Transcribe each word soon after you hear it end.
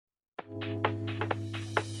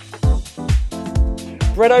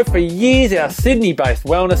Bretto, for years our Sydney-based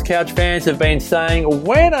Wellness Couch fans have been saying,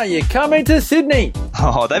 when are you coming to Sydney?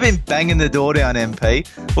 Oh, they've been banging the door down, MP.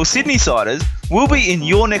 Well, Sydney Siders will be in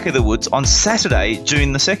your neck of the woods on Saturday,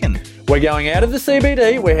 June the 2nd. We're going out of the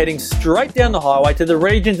CBD, we're heading straight down the highway to the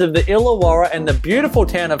regions of the Illawarra and the beautiful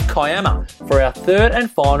town of Kiama for our third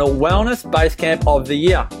and final Wellness Base Camp of the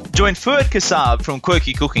year. Join Fuad Kassab from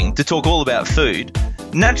Quirky Cooking to talk all about food,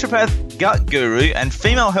 naturopath, gut guru and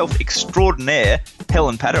female health extraordinaire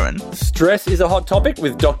Helen Patteran. Stress is a hot topic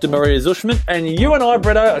with Dr. Maria Zushman, and you and I,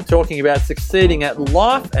 Bretto, are talking about succeeding at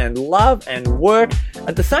life and love and work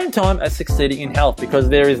at the same time as succeeding in health, because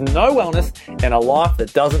there is no wellness in a life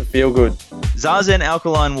that doesn't feel good. Zazen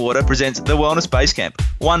Alkaline Water presents the Wellness Base Camp,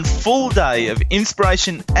 one full day of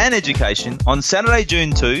inspiration and education on Saturday,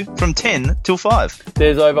 June 2 from 10 till 5.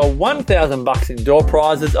 There's over $1,000 in door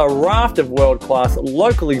prizes, a raft of world-class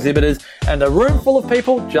local exhibitors, and a room full of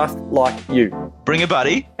people just like you. Bring a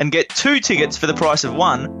buddy and get 2 tickets for the price of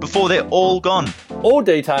 1 before they're all gone. All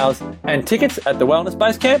details and tickets at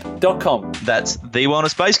thewellnessbasecamp.com. That's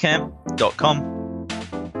thewellnessbasecamp.com.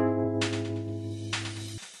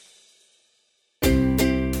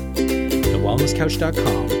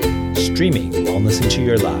 TheWellnessCouch.com, streaming wellness into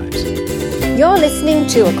your lives. You're listening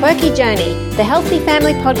to A Quirky Journey, the Healthy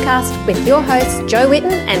Family Podcast with your hosts Joe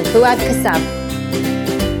Whitten and Fuad Kassab.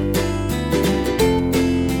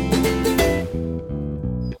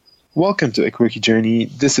 Welcome to A Quirky Journey.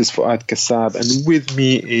 This is Fuad Kassab, and with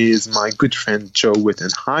me is my good friend Joe Whitten.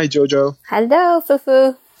 Hi, Jojo. Hello,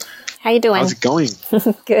 Fufu. How you doing? How's it going?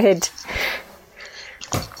 Good.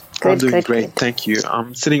 I'm doing great, thank you.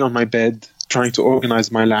 I'm sitting on my bed trying to organize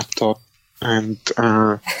my laptop, and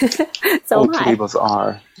all cables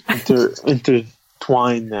are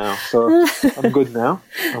intertwined now, so I'm good now.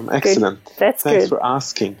 I'm excellent. Good. That's Thanks good. for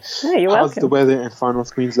asking. Oh, you're How's welcome. the weather in Far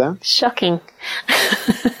North Queensland? Shocking.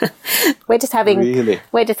 We're just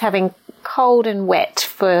having cold and wet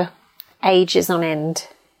for ages on end.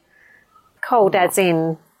 Cold as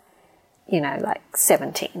in, like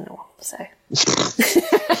 17 or so.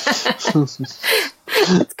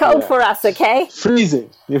 It's cold for us, okay? Freezing.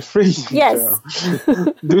 You're freezing. Yes.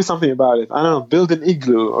 Joe. Do something about it. I don't know. Build an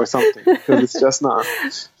igloo or something, because it's just not.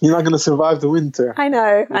 You're not going to survive the winter. I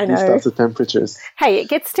know. These types of temperatures. Hey, it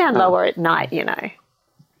gets down lower at night,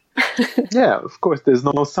 Yeah, of course. There's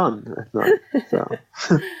no sun at night, so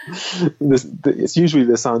it's usually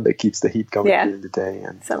the sun that keeps the heat going during the day.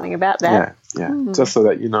 And something about that. Yeah. Just so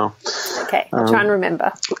that you know. Okay, I'll try and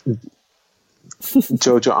remember.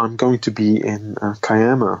 Jojo, I'm going to be in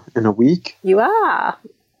Kiama in a week. You are.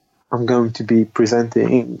 I'm going to be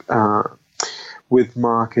presenting with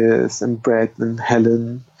Marcus and Brett and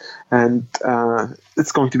Helen, and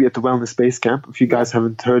it's going to be at the Wellness Base Camp. If you guys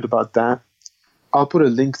haven't heard about that, I'll put a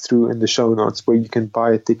link through in the show notes where you can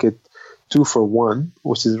buy a ticket 2 for 1,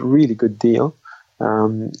 which is a really good deal.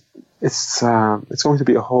 It's going to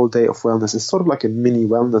be a whole day of wellness. It's sort of like a mini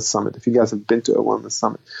wellness summit. If you guys have been to a wellness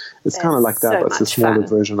summit, it's kind of like that, but it's a smaller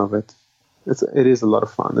version of it. It is a lot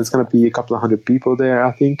of fun. There's going to be a couple of hundred people there,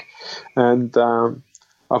 I think, and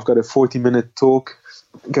I've got a 40-minute talk,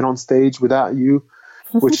 get on stage without you,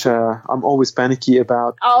 which I'm always panicky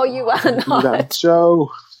about. Oh, you are not.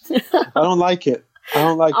 Joe, I don't like it. I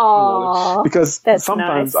don't like because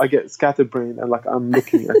sometimes I get scatterbrained and like I'm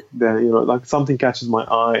looking at like something catches my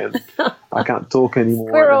eye and I can't talk anymore.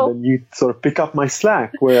 Squirrel. And then you sort of pick up my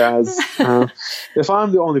slack. Whereas if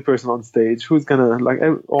I'm the only person on stage, who's gonna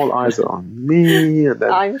all eyes are on me, and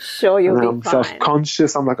then I'm sure you'll be I'm fine.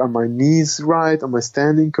 self-conscious. I'm like, are my knees right? Am I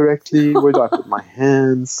standing correctly? Where do I put my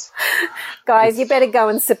hands? Guys, you better go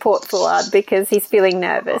and support Fuad because he's feeling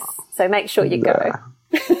nervous. So make sure you go.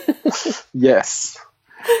 Yes.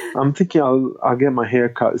 I'm thinking I'll get my hair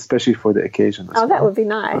cut, especially for the occasion. That would be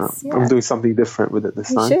nice. I'm doing something different with it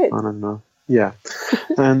this time. Should. I don't know. Yeah.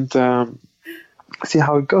 And see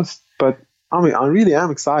how it goes. But I mean, I really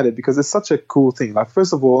am excited because it's such a cool thing. Like,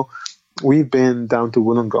 first of all, we've been down to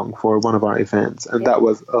Wollongong for one of our events, and that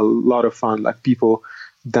was a lot of fun. Like, people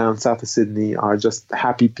down south of Sydney are just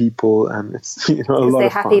happy people, and it's a lot of fun. They're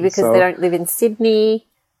happy because they don't live in Sydney,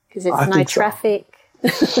 because it's no traffic.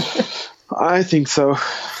 I think so.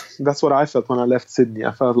 That's what I felt when I left Sydney.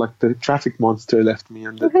 I felt like the traffic monster left me,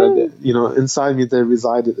 and that inside me there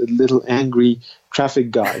resided a little angry traffic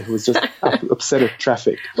guy who was just upset at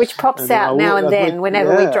traffic. Which pops out now and then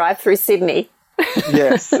whenever we drive through Sydney.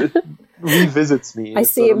 Yes, it revisits me. I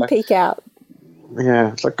see him peek out.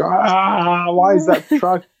 Yeah, it's like, why is that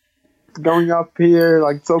truck going up here,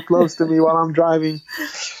 like so close to me while I'm driving?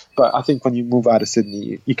 But I think when you move out of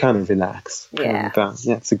Sydney, you kind of relax. Yeah. And,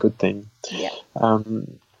 it's a good thing. Yeah.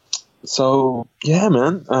 So yeah,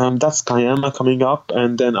 man, that's Guyana coming up,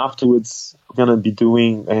 and then afterwards we're gonna be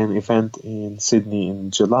doing an event in Sydney in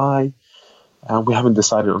July. We haven't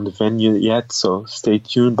decided on the venue yet, so stay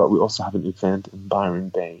tuned. But we also have an event in Byron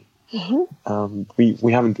Bay.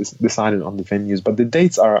 We haven't decided on the venues, but the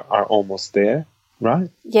dates are almost there, right?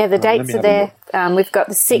 Yeah, the dates are there. We've got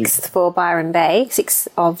the 6th for Byron Bay, 6th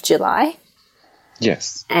of July.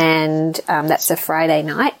 Yes. And that's a Friday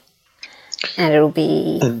night. And it'll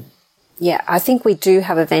be... I think we do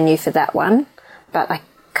have a venue for that one, but I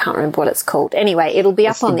can't remember what it's called. Anyway, it'll be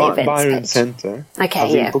up on the events Byron page. Centre. Okay,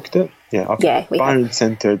 have you booked it? Yeah,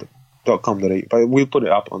 byroncenter.com.au. But we'll put it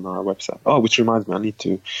up on our website. Oh, which reminds me, I need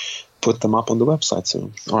to put them up on the website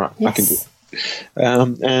soon. All right, I can do it.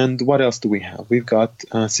 And what else do we have? We've got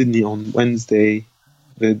Sydney on Wednesday,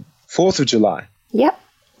 the 4th of July. Yep.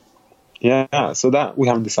 Yeah, so that we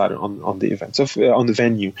haven't decided on the event. So on the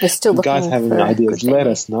venue. We're still looking. If you guys have any ideas, let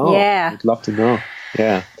us know. Yeah. We'd love to know.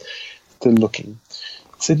 Yeah, still looking.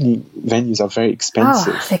 Sydney venues are very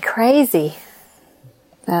expensive. Oh, they're crazy.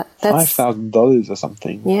 That's $5,000 or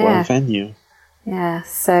something for a venue. Yeah,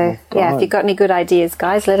 so if you've got any good ideas,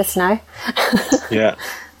 guys, let us know. Yeah,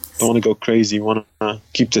 don't want to go crazy. Want to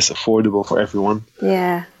keep this affordable for everyone.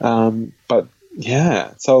 Yeah. But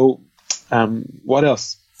yeah, so what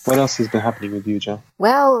else? What else has been happening with you, Jo?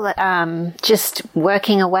 Well, just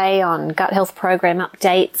working away on gut health program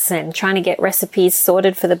updates and trying to get recipes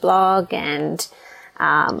sorted for the blog and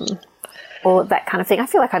all of that kind of thing. I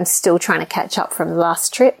feel like I'm still trying to catch up from the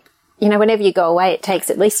last trip. You know, whenever you go away, it takes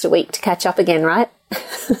at least a week to catch up again, right?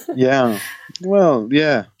 Yeah. Well,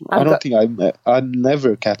 yeah. I don't think I'd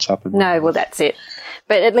never catch up. Well, that's it.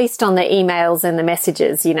 But at least on the emails and the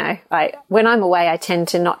messages, you know, when I'm away, I tend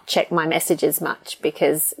to not check my messages much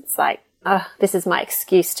because it's like, this is my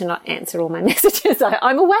excuse to not answer all my messages.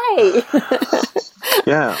 I'm away.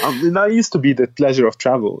 Yeah, that used to be the pleasure of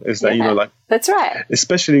travel. Is that, you know, like... That's right.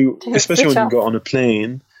 Especially when you go on a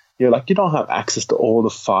plane, you're like, you don't have access to all the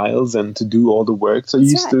files and to do all the work. So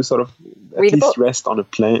you used to sort of at least rest on a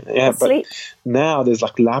plane. Yeah, but now there's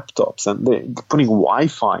like laptops and they're putting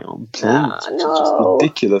Wi-Fi on planes, which is just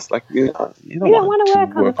ridiculous. Like, you don't want to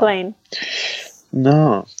work on a plane.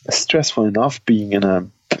 No, it's stressful enough being in a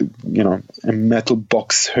metal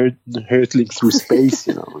box hurtling through space.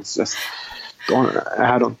 You know, it's just don't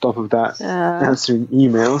add on top of that answering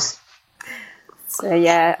emails. So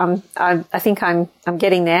yeah, I think I'm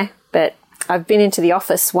getting there, but I've been into the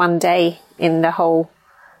office one day in the whole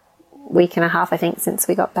week and a half, I think, since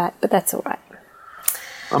we got back, but that's all right.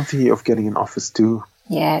 I'm thinking of getting an office too.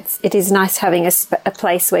 Yeah, it is nice having a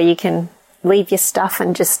place where you can leave your stuff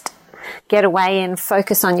and just get away and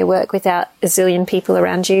focus on your work without a zillion people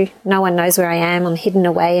around you. No one knows where I am. I'm hidden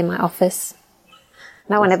away in my office.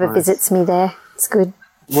 No one ever visits me there. It's good.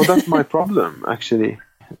 Well, that's my problem, actually,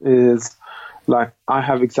 is... Like, I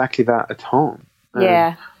have exactly that at home.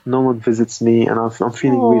 Yeah. No one visits me, and I'm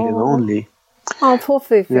feeling really lonely. Oh, poor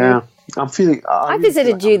Fufu. Yeah. I'm feeling... I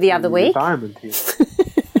visited you the other week. Environment here.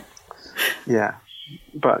 Yeah.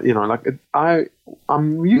 But, you know, like,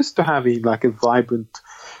 I'm used to having, like, a vibrant,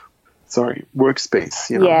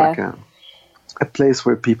 workspace, you know, like a place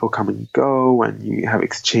where people come and go and you have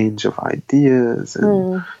exchange of ideas.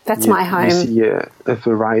 And that's my home. You see a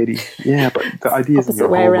variety. Yeah, but the ideas in your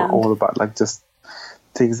home are all about like just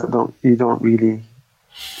things that you don't really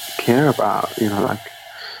care about. You know,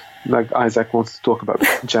 like Isaac wants to talk about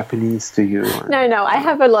Japanese to you. No, I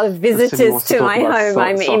have a lot of visitors to my home.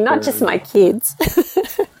 I mean, not just my kids.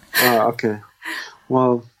 Oh, okay.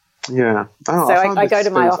 Well, yeah. I go to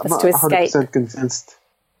my office to escape. I'm 100% convinced.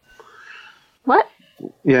 What?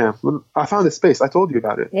 Yeah, well, I found a space. I told you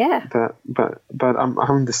about it. Yeah. But I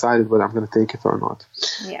haven't decided whether I'm going to take it or not.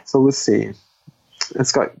 Yeah. So we'll see.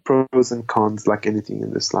 It's got pros and cons like anything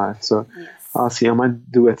in this life. So I'll see. I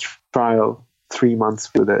might do a trial 3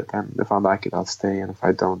 months with it, and if I like it, I'll stay. And if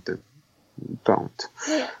I don't, then don't.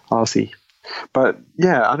 Yeah. I'll see. But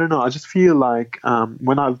yeah, I don't know. I just feel like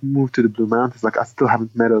when I've moved to the Blue Mountains, like I still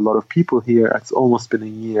haven't met a lot of people here. It's almost been a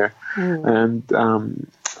year, and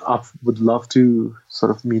I would love to sort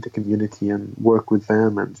of meet a community and work with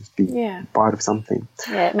them and just be part of something.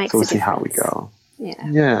 Yeah, it makes so we'll a see difference. how we go. Yeah.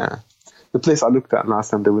 Yeah. The place I looked at last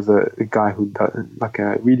time, there was a guy who does, like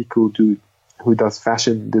a really cool dude who does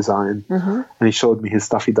fashion design, and he showed me his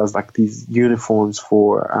stuff. He does like these uniforms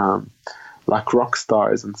for like rock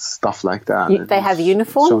stars and stuff like that. They have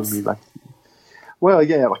uniforms? Showing me like, well,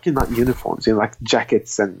 yeah, like not uniforms, like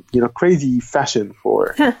jackets and crazy fashion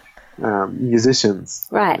for musicians.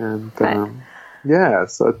 Right. And yeah,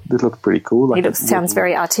 so it looked pretty cool. Like sounds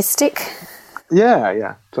very artistic.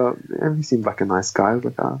 Yeah. So, and he seemed like a nice guy.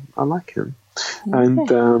 Like, I like him. And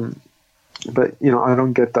but I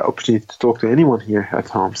don't get the opportunity to talk to anyone here at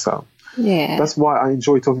home. So Yeah. that's why I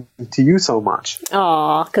enjoy talking to you so much.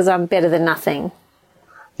 Oh, because I'm better than nothing.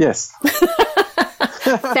 Yes.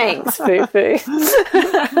 Thanks, Foo-Foo.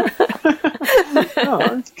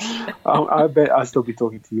 I bet I'll still be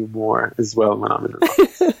talking to you more as well when I'm in the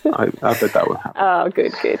office. I bet that will happen. Oh,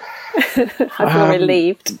 good. I feel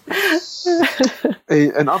relieved.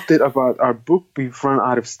 An update about our book. We've run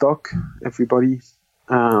out of stock, everybody.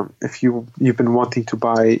 If you've been wanting to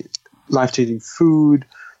buy life-changing food,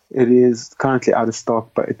 it is currently out of stock,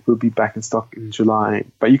 but it will be back in stock in July.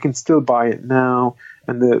 But you can still buy it now,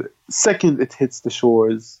 and the second it hits the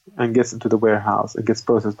shores and gets into the warehouse, it gets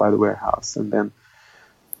processed by the warehouse, and then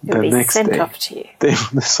It'll the be next sent day, off to you.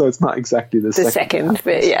 so it's not exactly the second,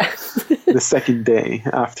 but yeah. the second day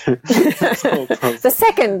after this whole process. The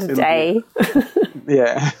second day.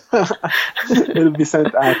 Yeah. It'll be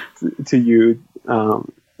sent out to you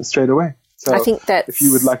straight away. So I think that's... if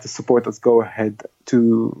you would like to support us, go ahead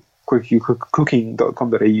to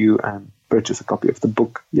cooking.com.au and purchase a copy of the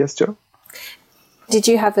book. Yes, Joe? Did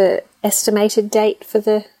you have an estimated date for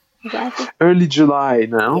the arrival? Early July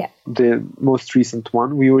now, Yeah. the most recent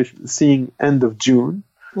one. We were seeing end of June,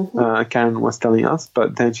 Karen was telling us,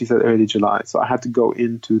 but then she said early July. So I had to go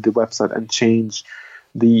into the website and change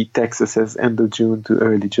the text that says end of June to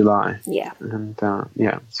early July. Yeah. And so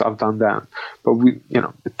I've done that. But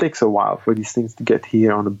it takes a while for these things to get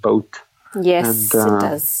here on a boat. Yes, And, it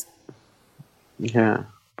does. Yeah.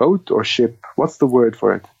 Boat or ship? What's the word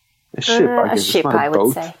for it? A ship, I guess. A ship, it's not a I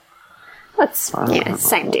boat. would say.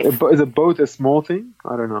 Same diff. Is a boat a small thing?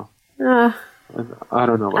 I don't know. I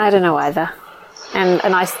don't know. I don't know either. And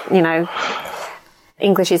I,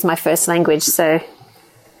 English is my first language, so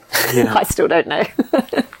Yeah. I still don't know.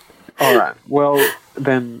 All right. Well,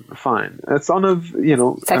 then fine. It's on a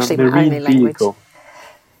It's actually my marine only language. vehicle.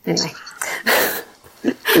 Anyway,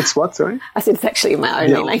 It's what? Sorry. I said it's actually my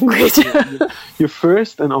only language. Your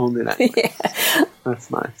first and only language. Yeah. That's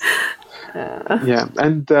nice. Yeah,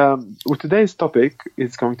 and today's topic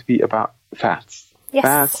is going to be about fats. Yes.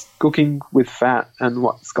 Fats, cooking with fat, and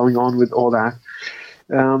what's going on with all that.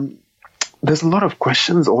 There's a lot of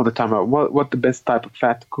questions all the time about what the best type of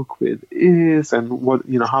fat to cook with is, and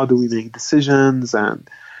how do we make decisions, and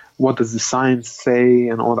what does the science say,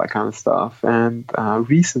 and all that kind of stuff. And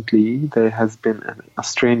recently, there has been an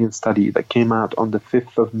Australian study that came out on the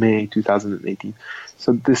 5th of May, 2018.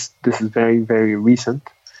 So this is very, very recent.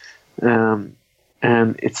 And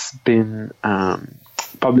it's been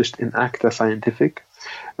published in Acta Scientific,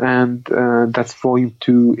 and that's volume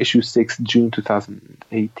 2, issue 6, June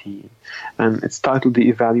 2018. And it's titled The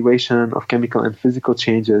Evaluation of Chemical and Physical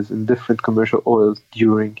Changes in Different Commercial Oils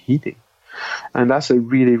During Heating. And that's a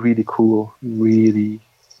really, really cool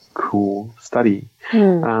study.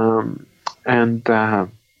 Man,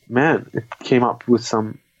 it came up with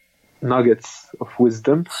some nuggets of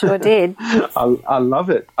wisdom. Sure did. I love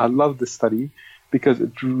it. I love the study because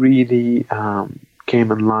it really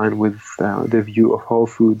came in line with the view of whole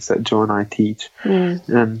foods that Joe and I teach.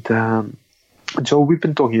 And Joe, we've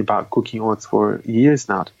been talking about cooking oils for years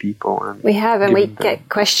now to people. And we have, and we get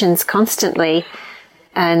questions constantly.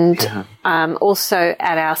 And also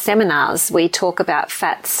at our seminars, we talk about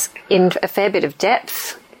fats in a fair bit of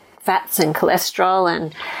depth, fats and cholesterol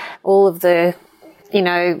and all of the,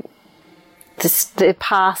 the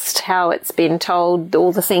past, how it's been told,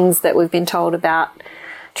 all the things that we've been told about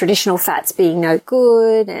traditional fats being no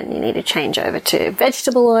good, and you need to change over to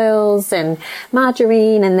vegetable oils and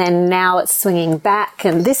margarine, and then now it's swinging back.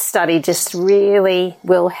 And this study just really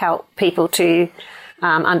will help people to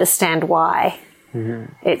understand why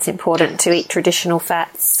it's important to eat traditional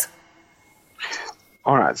fats.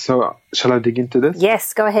 All right, so shall I dig into this?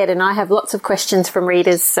 Yes, go ahead. And I have lots of questions from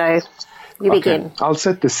readers, so you begin. I'll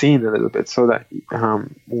set the scene a little bit so that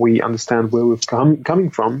we understand where we're coming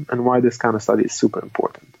from and why this kind of study is super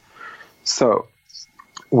important. So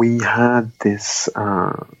we had this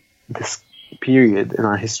period in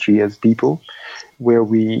our history as people where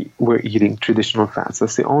we were eating traditional fats.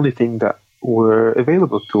 That's the only thing that were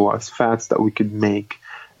available to us, fats that we could make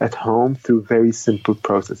at home through very simple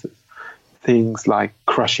processes. Things like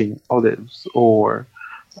crushing olives or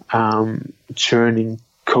churning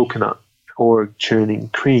coconut or churning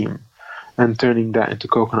cream and turning that into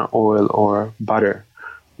coconut oil or butter.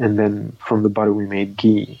 And then from the butter we made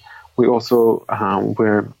ghee. We also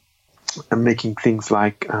were making things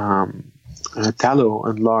like tallow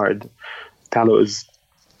and lard. Tallow is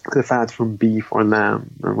the fat from beef or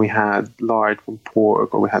lamb, and we had lard from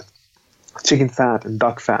pork, or we had chicken fat and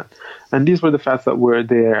duck fat. And these were the fats that were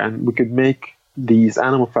there, and we could make these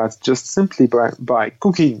animal fats just simply by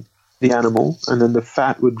cooking the animal, and then the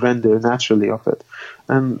fat would render naturally of it.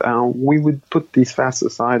 And we would put these fats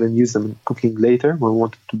aside and use them in cooking later when we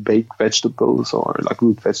wanted to bake vegetables or like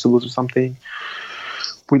root vegetables or something.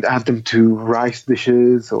 We'd add them to rice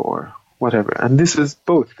dishes or whatever. And this is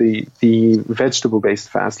both the vegetable-based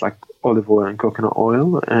fats like olive oil and coconut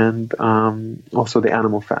oil, and also the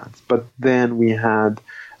animal fats. But then we had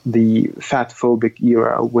the fat-phobic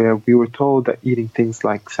era where we were told that eating things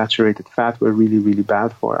like saturated fat were really, really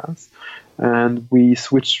bad for us. And we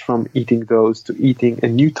switched from eating those to eating a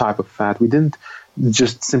new type of fat. We didn't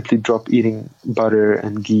just simply drop eating butter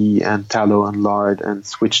and ghee and tallow and lard and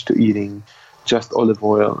switch to eating just olive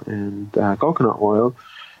oil and coconut oil.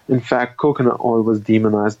 In fact, coconut oil was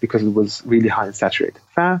demonized because it was really high in saturated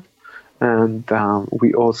fat. And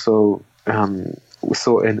we also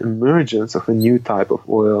saw an emergence of a new type of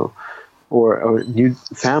oil, or a new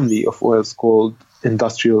family of oils called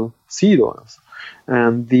industrial seed oils.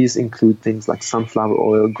 And these include things like sunflower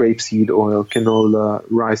oil, grapeseed oil, canola,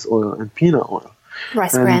 rice oil, and peanut oil.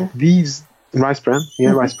 Rice bran. Rice bran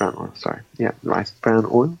oil. Sorry, rice bran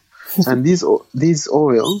oil. And these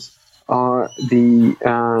oils are the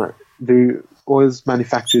oils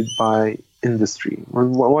manufactured by industry.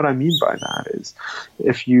 And what I mean by that is,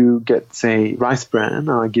 if you get, say, rice bran,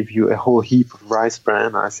 I give you a whole heap of rice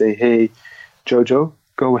bran. I say, hey, Jojo,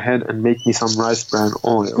 go ahead and make me some rice bran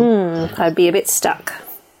oil. I'd be a bit stuck.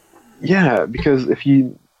 Yeah, because if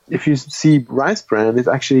you see rice bran, it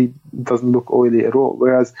actually doesn't look oily at all.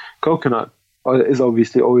 Whereas coconut is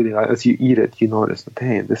obviously oily. As you eat it, you notice that,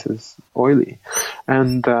 hey, this is oily.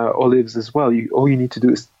 And olives as well. All you need to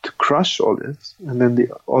do is to crush olives, and then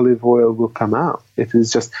the olive oil will come out. It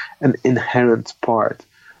is just an inherent part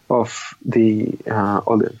of the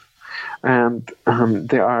olive. And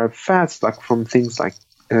there are fats like from things like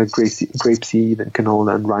grapeseed and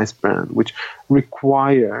canola and rice bran, which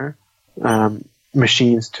require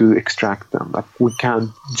machines to extract them. Like, we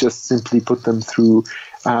can't just simply put them through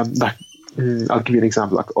I'll give you an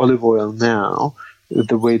example. Like olive oil now,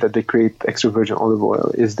 the way that they create extra virgin olive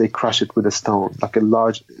oil is they crush it with a stone,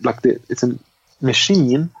 it's a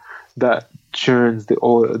machine that churns the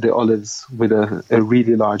olives with a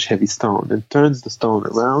really large heavy stone, and turns the stone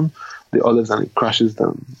around the olives and it crushes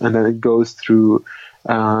them, and then it goes through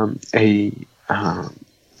they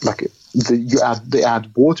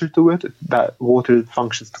add water to it. That water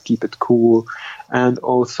functions to keep it cool, and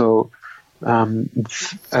also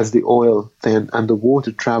as the oil then and the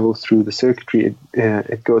water travel through the circuitry,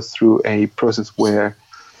 it goes through a process where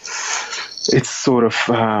it's sort of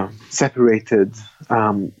separated.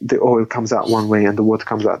 The oil comes out one way and the water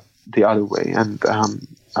comes out the other way. And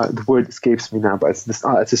the word escapes me now, but it's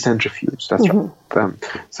a centrifuge. That's right.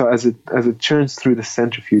 So as it churns through the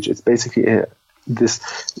centrifuge, it's basically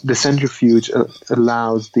the centrifuge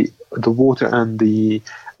allows the water and the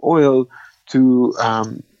oil to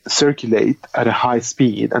circulate at a high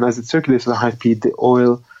speed, and as it circulates at a high speed, the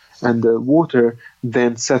oil and the water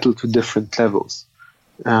then settle to different levels,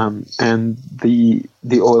 and the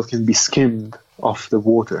oil can be skimmed off the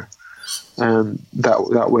water, and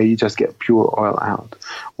that way you just get pure oil out.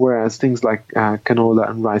 Whereas things like canola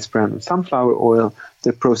and rice bran and sunflower oil,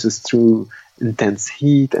 they're processed through intense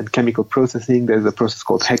heat and chemical processing. There's a process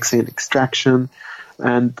called hexane extraction,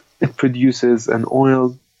 and it produces an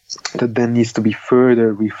oil that then needs to be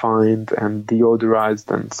further refined and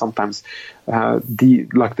deodorized, and sometimes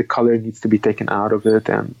the color needs to be taken out of it.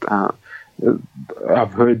 And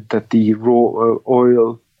I've heard that the raw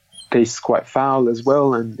oil tastes quite foul as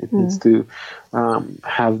well, and it needs to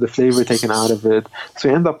have the flavor taken out of it. So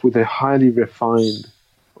you end up with a highly refined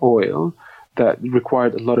oil that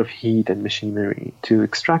required a lot of heat and machinery to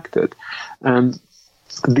extract it. And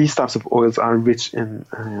these types of oils are rich in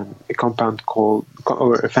a compound or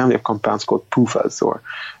a family of compounds called PUFAs, or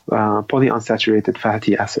polyunsaturated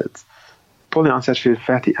fatty acids. Polyunsaturated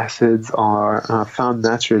fatty acids are found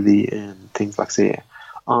naturally in things like, say,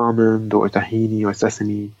 almond or tahini or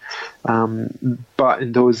sesame. But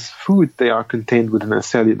in those foods, they are contained within a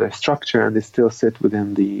cellular structure, and they still sit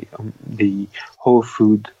within the whole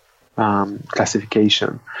food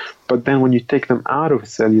classification. But then when you take them out of a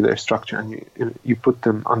cellular structure and you put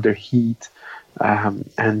them under heat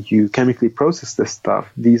and you chemically process this stuff,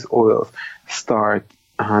 these oils start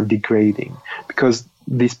degrading, because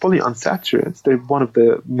these polyunsaturates, they're one of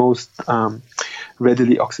the most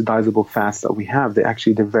readily oxidizable fats that we have.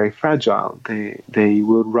 They're very fragile. They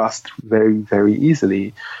will rust very, very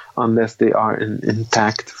easily unless they are in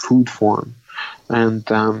intact food form. And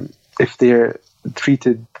if they're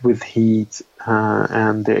treated with heat,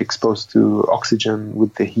 and they're exposed to oxygen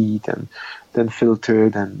with the heat, and then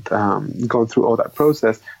filtered and gone through all that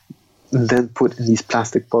process, and then put in these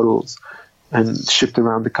plastic bottles and shipped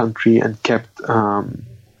around the country and kept,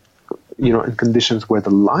 in conditions where the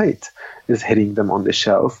light is hitting them on the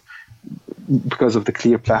shelf. Because of the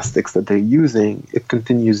clear plastics that they're using, it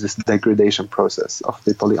continues this degradation process of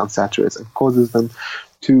the polyunsaturates and causes them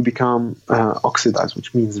to become oxidized,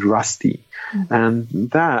 which means rusty. And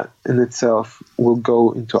that in itself will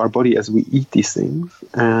go into our body as we eat these things,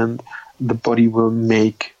 and the body will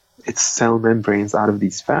make its cell membranes out of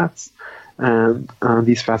these fats, and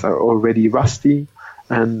these fats are already rusty,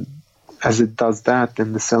 and as it does that,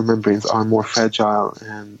 then the cell membranes are more fragile,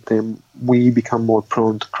 and then we become more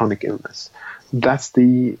prone to chronic illness. That's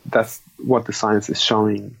what the science is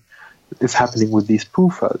showing is happening with these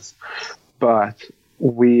PUFAs. But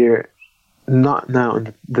we're not now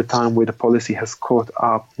in the time where the policy has caught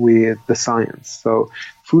up with the science. So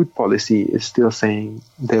food policy is still saying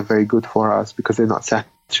they're very good for us because they're not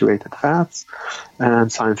saturated fats,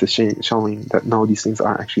 and science is showing that no, these things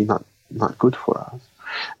are actually not good for us.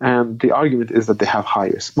 And the argument is that they have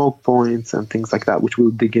higher smoke points and things like that, which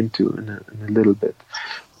we'll dig into in a little bit.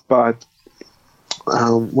 But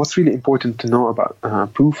what's really important to know about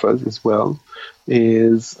PUFAs as well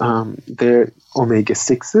is they're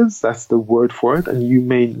omega-6s. That's the word for it. And you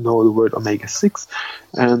may know the word omega-6,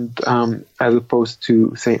 and as opposed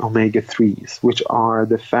to, say, omega-3s, which are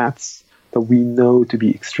the fats that we know to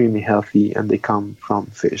be extremely healthy, and they come from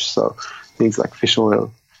fish. So things like fish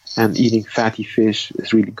oil, and eating fatty fish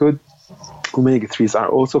is really good. Omega-3s are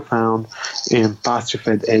also found in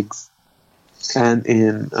pasture-fed eggs and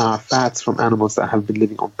in fats from animals that have been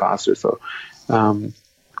living on pasture. So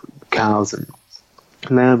cows and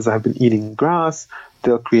lambs that have been eating grass,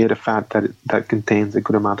 they'll create a fat that contains a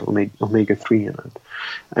good amount of omega-3 in it.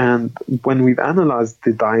 And when we've analyzed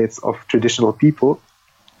the diets of traditional people,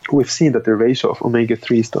 we've seen that the ratio of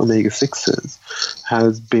omega-3s to omega-6s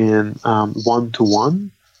has been 1-to-1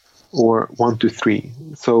 or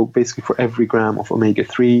 1-to-3. So basically for every gram of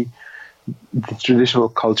omega-3, the traditional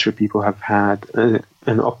culture people have had in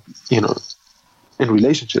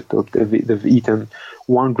relationship to they've eaten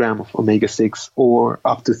 1 gram of omega-6 or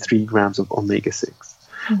up to 3 grams of omega-6.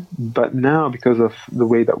 But now, because of the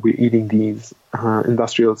way that we're eating these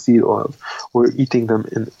industrial seed oils, we're eating them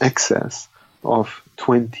in excess of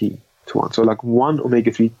 20-to-1. So like 1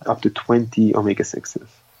 omega-3 up to 20 omega-6s.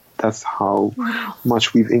 That's how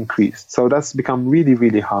much we've increased. So that's become really,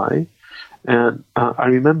 really high. And I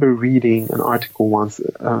remember reading an article once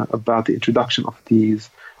about the introduction of these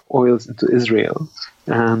oils into Israel.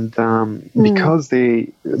 And because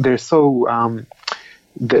they're so...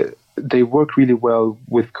 they work really well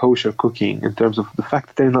with kosher cooking in terms of the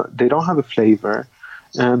fact that they don't have a flavor,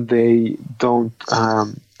 and they don't...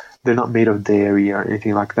 they're not made of dairy or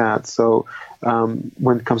anything like that. So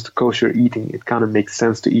when it comes to kosher eating, it kind of makes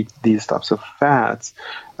sense to eat these types of fats.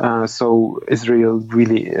 So Israel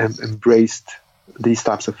really embraced these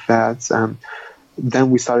types of fats. And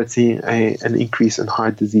then we started seeing an increase in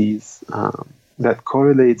heart disease that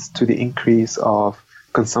correlates to the increase of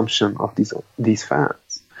consumption of these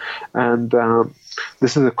fats. And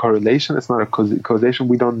this is a correlation. It's not a causation.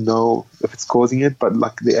 We don't know if it's causing it, but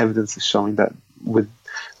like the evidence is showing that with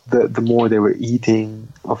the more they were eating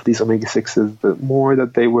of these omega-6s, the more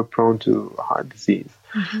that they were prone to heart disease.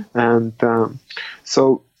 And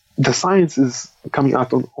so the science is coming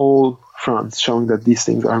out on all fronts, showing that these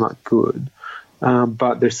things are not good.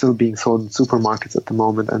 But they're still being sold in supermarkets at the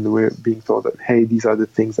moment, and we're being told that, hey, these are the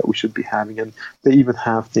things that we should be having. And they even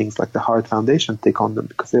have things like the Heart Foundation take on them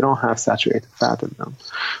because they don't have saturated fat in them.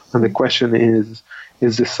 And the question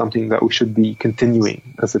is this something that we should be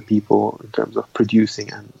continuing as a people in terms of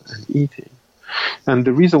producing and eating? And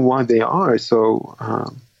the reason why they are so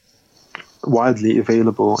widely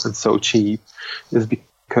available and so cheap is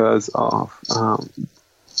because of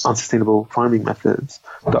unsustainable farming methods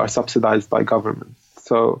that are subsidized by government.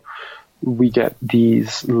 So we get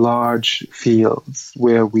these large fields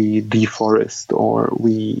where we deforest, or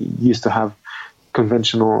we used to have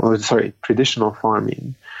traditional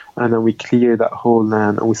farming, and then we clear that whole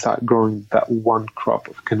land and we start growing that one crop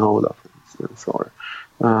of canola, for instance,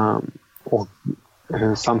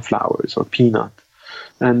 or sunflowers or peanut.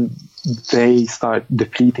 And they start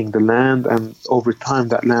depleting the land, and over time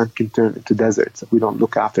that land can turn into deserts if we don't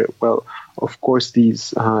look after it well. Of course,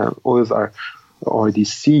 these oils or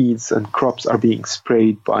these seeds and crops are being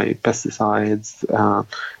sprayed by pesticides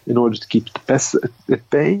in order to keep the pests at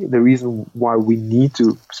bay. The reason why we need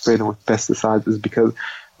to spray them with pesticides is because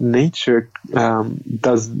nature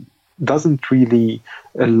does doesn't really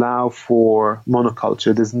allow for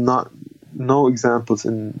monoculture. There's no examples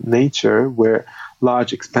in nature where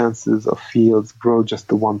large expanses of fields grow just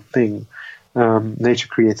the one thing. Nature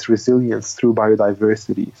creates resilience through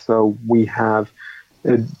biodiversity. So we have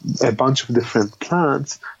a bunch of different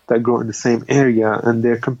plants that grow in the same area, and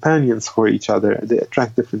they're companions for each other. They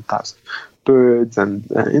attract different types of birds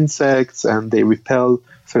and insects, and they repel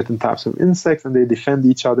certain types of insects, and they defend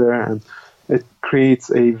each other, and it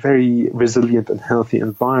creates a very resilient and healthy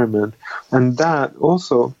environment. And that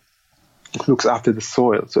also looks after the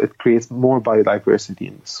soil. So it creates more biodiversity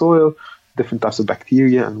in the soil, different types of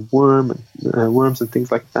bacteria and worms and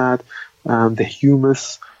things like that. The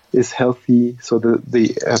humus is healthy, so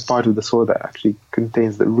the part of the soil that actually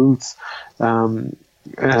contains the roots,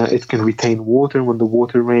 it can retain water when the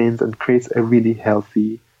water rains and creates a really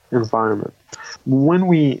healthy environment. When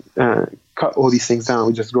we cut all these things down,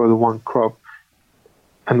 we just grow the one crop,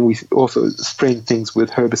 and we also spraying things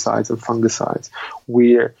with herbicides and fungicides.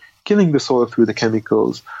 We're killing the soil through the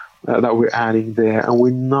chemicals that we're adding there, and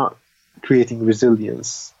we're not creating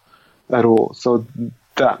resilience at all. So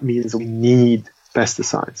that means we need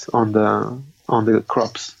pesticides on the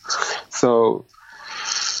crops. So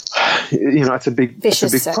it's a big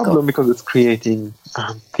problem, because it's creating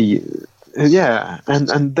and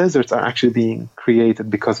deserts are actually being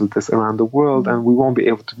created because of this around the world, and we won't be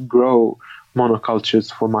able to grow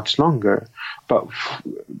monocultures for much longer. But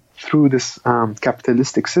through this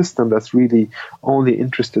capitalistic system that's really only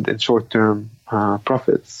interested in short-term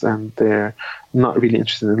profits, and they're not really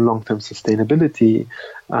interested in long-term sustainability,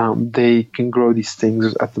 they can grow these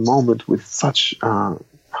things at the moment with such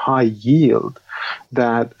high yield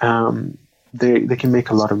that they can make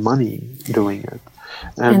a lot of money doing it.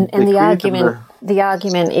 And the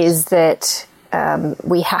argument is that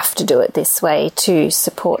we have to do it this way to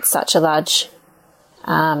support such a large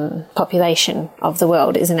population of the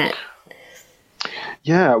world, isn't it?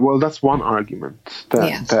 Yeah, well, that's one argument,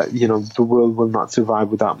 that the world will not survive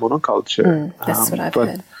without monoculture. That's what I've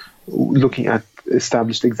heard. Looking at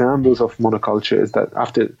established examples of monoculture is that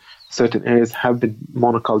after certain areas have been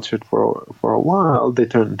monocultured for a while, they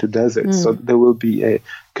turn into deserts. So there will be a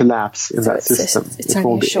collapse in that system. It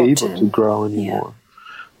won't be able to grow anymore. Yeah.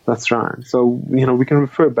 That's right. So, we can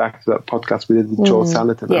refer back to that podcast we did with Joel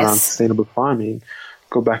Salatin around sustainable farming.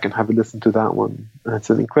 Go back and have a listen to that one. It's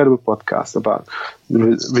an incredible podcast about the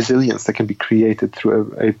resilience that can be created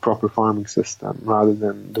through a proper farming system rather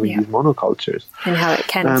than doing these monocultures. And how it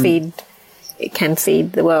can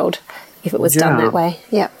feed the world if it was done that way.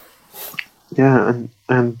 Yeah. Yeah,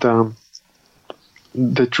 and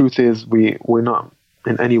the truth is we're not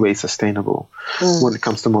in any way sustainable when it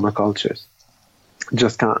comes to monocultures.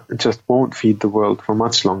 It just won't feed the world for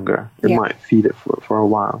much longer. It might feed it for a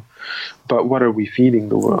while. But what are we feeding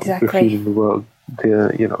the world? Exactly. We're feeding the world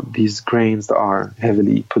these grains that are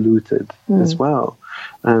heavily polluted as well.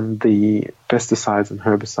 And the pesticides and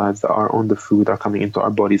herbicides that are on the food are coming into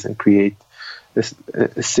our bodies and create this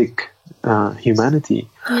sick humanity.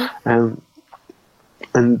 And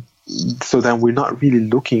so then we're not really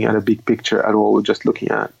looking at a big picture at all. We're just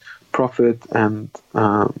looking at profit and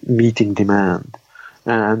meeting demand.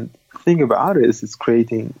 And the thing about it is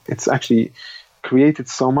it's actually created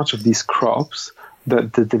so much of these crops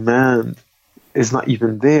that the demand is not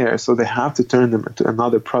even there. So they have to turn them into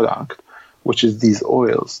another product, which is these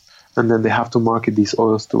oils. And then they have to market these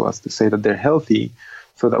oils to us to say that they're healthy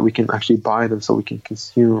so that we can actually buy them, so we can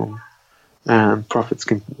consume and profits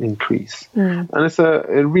can increase. And it's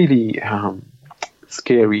a really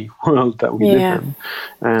scary world that we live in.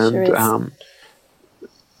 And sure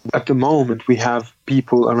at the moment, we have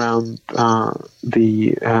people around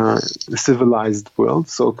the civilized world,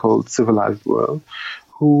 so-called civilized world,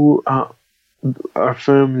 who are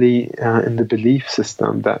firmly in the belief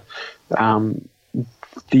system that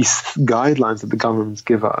these guidelines that the governments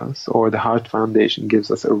give us, or the Heart Foundation gives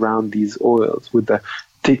us around these oils, with the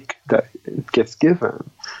tick that it gets given,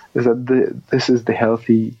 is that this is the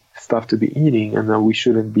healthy stuff to be eating, and that we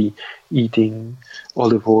shouldn't be eating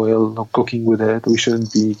olive oil or cooking with it. We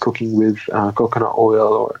shouldn't be cooking with coconut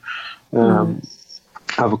oil or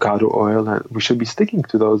avocado oil, and we should be sticking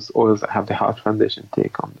to those oils that have the Heart Foundation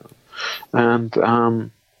take on them. And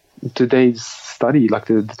today's study, like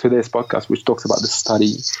today's podcast, which talks about this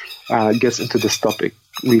study, gets into this topic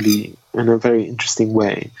really in a very interesting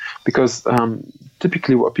way, because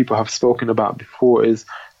typically what people have spoken about before is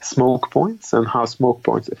smoke points and how smoke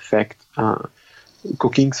points affect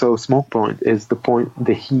cooking. So smoke point is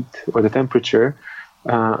the heat or the temperature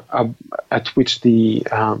at which the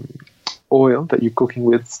oil that you're cooking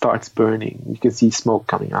with starts burning. You can see smoke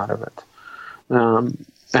coming out of it.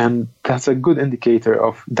 and that's a good indicator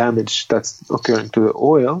of damage that's occurring to the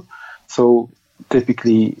oil. So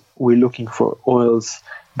typically we're looking for oils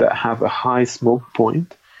that have a high smoke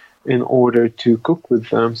point in order to cook with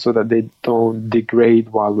them so that they don't degrade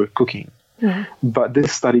while we're cooking. But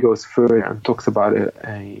this study goes further and talks about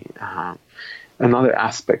another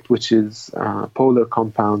aspect, which is polar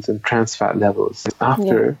compounds and trans fat levels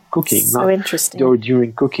after cooking, so interesting. Or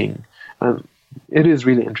during cooking. It is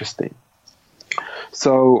really interesting.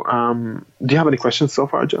 So, do you have any questions so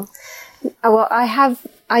far, Joe? Well,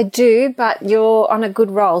 I do, but you're on a good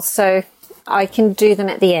roll, so I can do them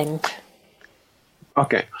at the end.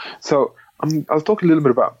 Okay, so I'll talk a little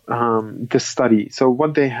bit about this study. So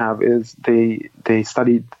what they have is they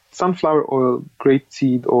studied sunflower oil,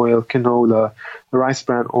 grapeseed oil, canola, rice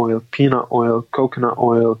bran oil, peanut oil, coconut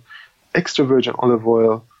oil, extra virgin olive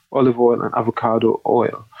oil, and avocado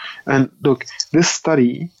oil. And look, this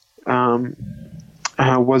study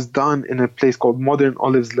was done in a place called Modern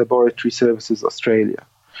Olives Laboratory Services, Australia.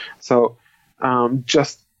 So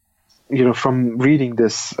just from reading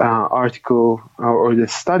this article or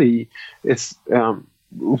this study, it's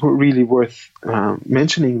really worth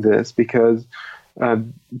mentioning this because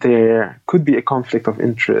there could be a conflict of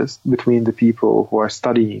interest between the people who are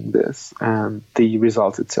studying this and the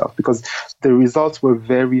results itself, because the results were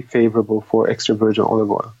very favorable for extra virgin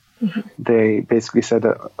olive oil. They basically said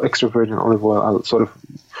that extra virgin olive oil, I'll sort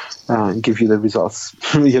of give you the results,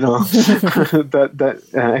 that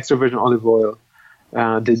extra virgin olive oil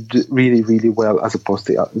did really, really well as opposed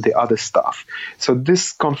to the other stuff. So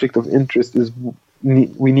this conflict of interest is,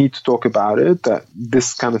 we need to talk about it, that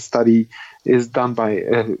this kind of study is done by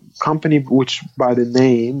a company which, by the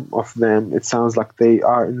name of them, it sounds like they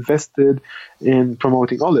are invested in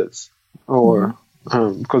promoting olives, or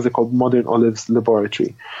because they're called Modern Olives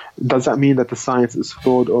Laboratory. Does that mean that the science is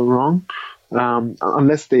flawed or wrong?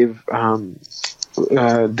 Unless they've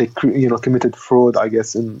committed fraud, I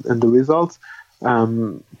guess, in the results.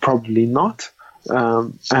 Probably not.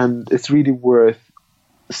 And it's really worth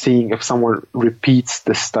seeing if someone repeats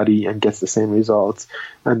the study and gets the same results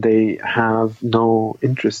and they have no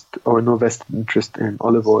interest or no vested interest in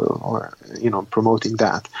olive oil or promoting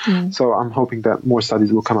that. So I'm hoping that more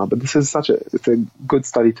studies will come out, but this is it's a good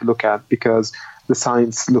study to look at because the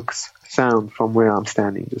science looks sound from where I'm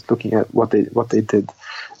standing, just looking at what they did.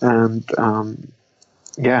 And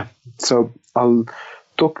so I'll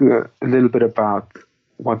talk a little bit about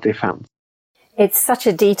what they found. It's such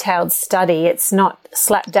a detailed study. It's not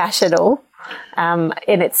slapdash at all. And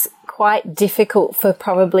it's quite difficult for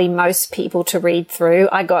probably most people to read through.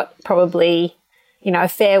 I got probably, a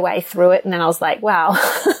fair way through it. And then I was like, wow,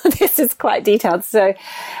 this is quite detailed. So,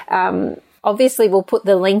 obviously we'll put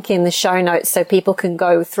the link in the show notes so people can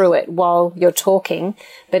go through it while you're talking.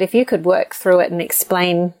 But if you could work through it and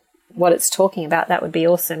explain what it's talking about, that would be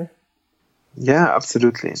awesome. Yeah,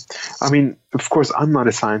 absolutely. I mean, of course, I'm not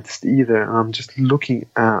a scientist either. I'm just looking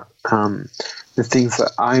at the things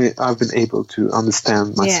that I've been able to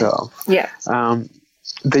understand myself. Yeah.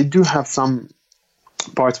 They do have some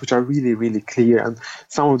parts which are really, really clear, and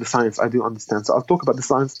some of the science I do understand. So I'll talk about the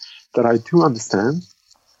science that I do understand,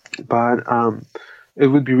 but it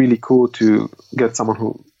would be really cool to get someone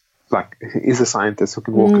who is a scientist who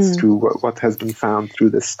can walk us through what has been found through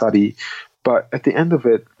this study. But at the end of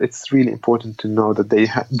it, it's really important to know that they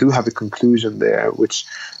do have a conclusion there, which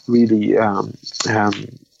really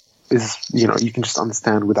is, you can just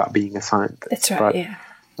understand without being a scientist. That's right,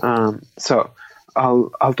 So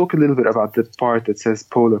I'll talk a little bit about the part that says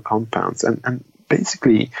polar compounds. And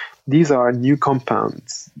basically, these are new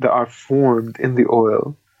compounds that are formed in the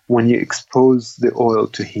oil when you expose the oil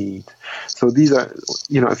to heat. So these are,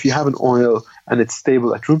 if you have an oil and it's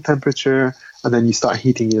stable at room temperature, and then you start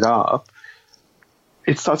heating it up,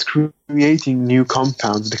 it starts creating new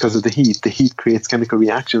compounds because of the heat. The heat creates chemical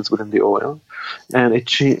reactions within the oil, and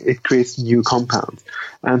it creates new compounds.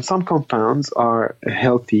 And some compounds are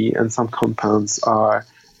healthy, and some compounds are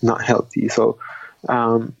not healthy. So,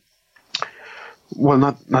 not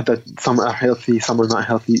that some are healthy, some are not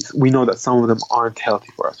healthy. We know that some of them aren't healthy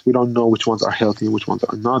for us. We don't know which ones are healthy and which ones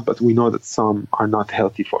are not, but we know that some are not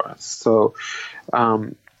healthy for us. So,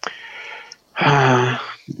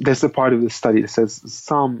 there's a part of the study that says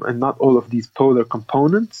some and not all of these polar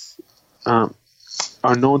components are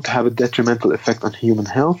known to have a detrimental effect on human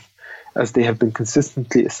health, as they have been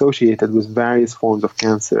consistently associated with various forms of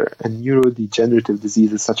cancer and neurodegenerative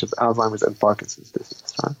diseases such as Alzheimer's and Parkinson's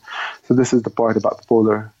disease. Right? So this is the part about the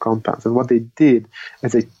polar compounds. And what they did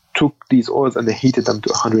is they took these oils and they heated them to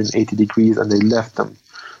 180 degrees and they left them.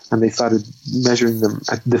 And they started measuring them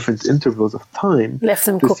at different intervals of time. Left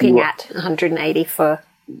them cooking at 180 for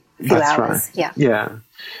few That's hours. right. Yeah. Yeah.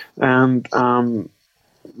 And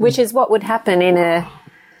Which is what would happen in a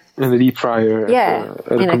in the deep fryer, at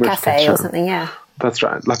in a commercial cafe kitchen. or something. Yeah. That's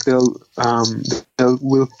right. Like will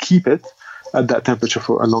keep it at that temperature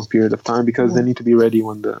for a long period of time because they need to be ready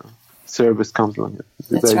when the service comes along.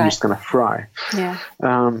 They're right. just going to fry. Yeah.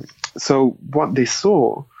 So what they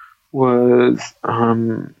saw was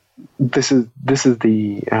this is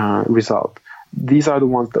the result. These are the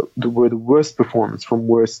ones that were the worst performance from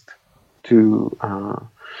worst to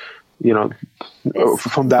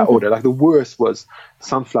from that order. Like the worst was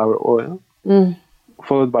sunflower oil,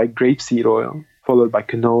 followed by grapeseed oil, followed by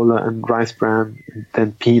canola and rice bran, and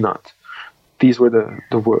then peanut. These were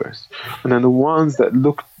the worst. And then the ones that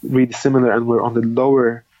looked really similar and were on the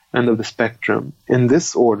lower end of the spectrum in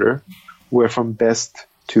this order were from best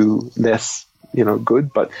to less,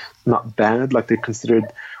 good, but not bad, like they're considered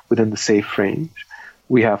within the safe range.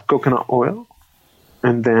 We have coconut oil,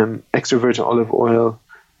 and then extra virgin olive oil,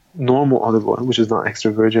 normal olive oil, which is not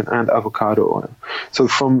extra virgin, and avocado oil. So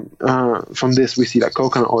from this, we see that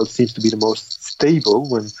coconut oil seems to be the most stable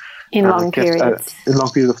when In long periods. In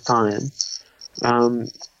long periods of time.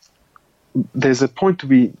 There's a point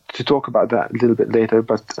to talk about that a little bit later,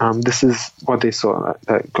 but this is what they saw,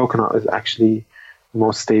 that coconut is actually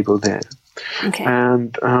most stable there. Okay.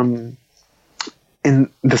 And in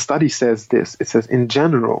the study says this, it says in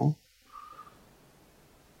general,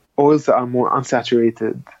 oils that are more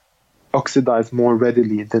unsaturated oxidize more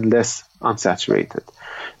readily than less unsaturated.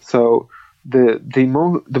 So the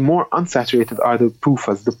more unsaturated are the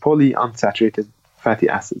PUFAs, the polyunsaturated fatty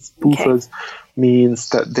acids. PUFAs means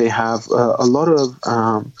that they have a lot of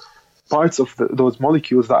parts of those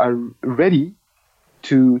molecules that are ready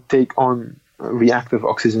to take on reactive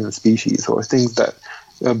oxygen species, or things that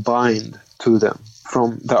bind to them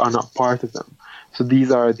that are not part of them. So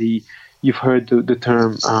these are you've heard the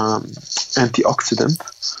term antioxidant.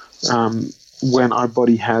 When our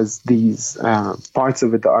body has these parts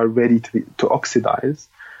of it that are ready to oxidize,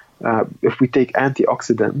 if we take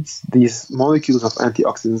antioxidants, these molecules of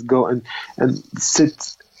antioxidants go and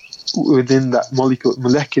sit within that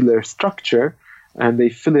molecular structure, and they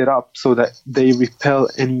fill it up so that they repel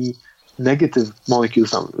any negative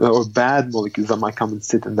molecules or bad molecules that might come and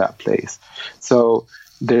sit in that place. So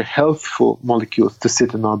they're healthful molecules to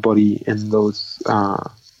sit in our body in those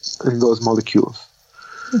molecules.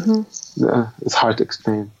 Mm-hmm. It's hard to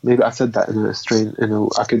explain. Maybe I said that I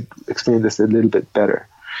could explain this a little bit better.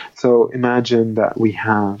 So imagine that we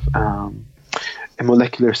have a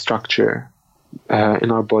molecular structure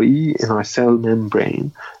in our body, in our cell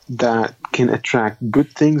membrane, that can attract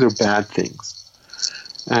good things or bad things.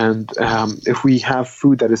 And if we have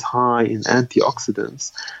food that is high in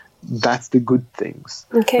antioxidants, that's the good things.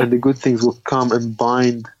 Okay. And the good things will come and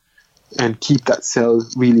bind and keep that cell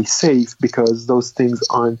really safe, because those things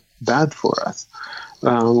aren't bad for us.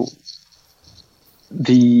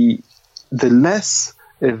 The less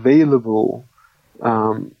available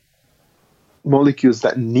molecules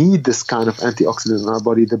that need this kind of antioxidant in our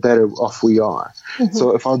body, the better off we are. Mm-hmm.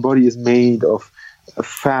 So if our body is made of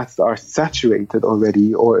fats that are saturated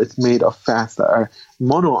already, or it's made of fats that are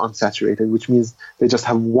monounsaturated, which means they just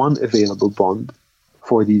have one available bond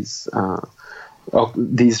for these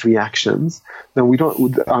reactions, then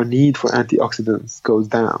our need for antioxidants goes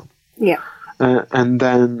down. Yeah. And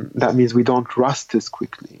then that means we don't rust as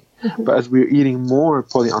quickly. Mm-hmm. But as we're eating more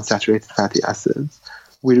polyunsaturated fatty acids,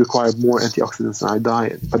 we require more antioxidants in our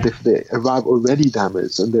diet. But if they arrive already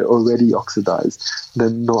damaged and they're already oxidized,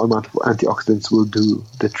 then no amount of antioxidants will do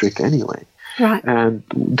the trick anyway. Right. And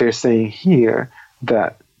they're saying here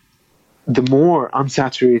that the more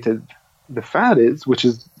unsaturated the fat is, which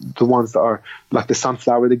is the ones that are like the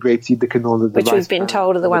sunflower, the grapeseed, the canola, the which we've been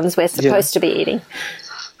told are the ones we're supposed to be eating.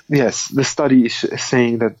 Yes, the study is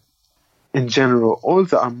saying that in general,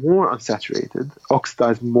 oils that are more unsaturated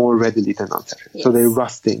oxidize more readily than unsaturated. Yes. So they're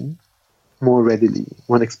rusting more readily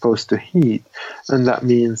when exposed to heat. And that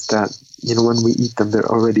means that, when we eat them, they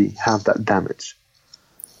already have that damage.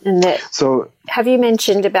 And have you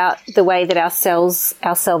mentioned about the way that our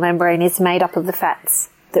cell membrane is made up of the fats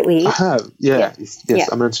that we eat? I have, yeah. Yes,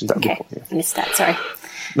 I mentioned that before. Yes. I missed that, sorry.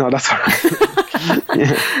 No, that's all right.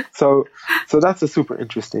 Yeah. So that's a super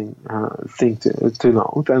interesting thing to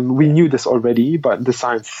note. And we knew this already, but the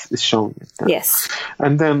science is showing it now. Yes.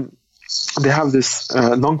 And then they have this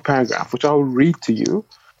long paragraph, which I'll read to you.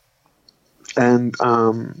 And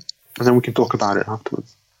then we can talk about it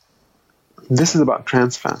afterwards. This is about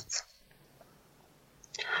trans fats.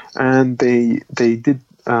 And they did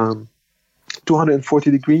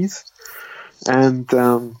 240 degrees and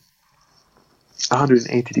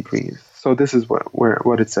 180 degrees. So this is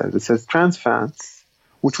what it says. It says trans fats,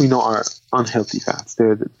 which we know are unhealthy fats.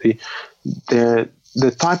 They're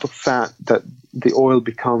the type of fat that the oil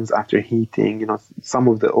becomes after heating. Some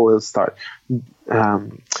of the oils start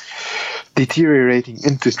deteriorating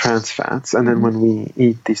into trans fats, and then when we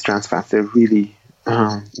eat these trans fats, they're really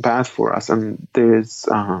bad for us. And there's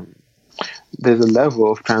a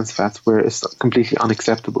level of trans fats where it's completely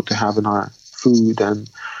unacceptable to have in our food, and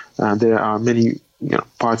there are many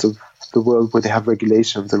parts of the world where they have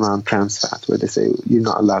regulations around trans fats, where they say you're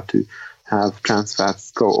not allowed to have trans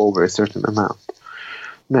fats go over a certain amount.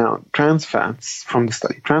 Now, trans fats, from the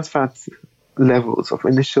study, trans fats levels of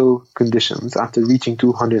initial conditions after reaching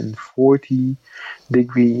 240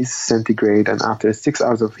 degrees centigrade and after 6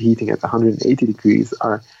 hours of heating at 180 degrees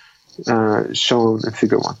are shown in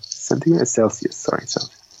figure 1. Celsius.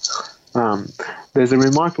 There's a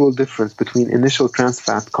remarkable difference between initial trans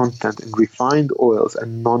fat content in refined oils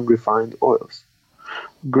and non-refined oils.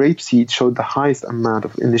 Grapeseed showed the highest amount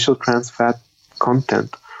of initial trans fat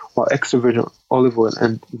content, while extra virgin olive oil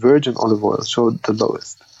and virgin olive oil showed the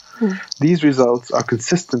lowest. These results are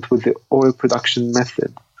consistent with the oil production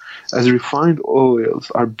method, as refined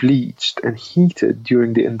oils are bleached and heated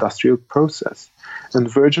during the industrial process,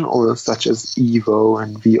 and virgin oils such as EVO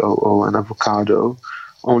and VOO and avocado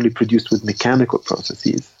only produced with mechanical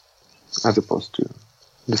processes, as opposed to,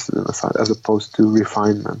 this is an aside, as opposed to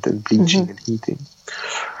refinement and bleaching and heating,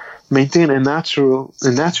 maintain a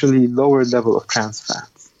naturally lower level of trans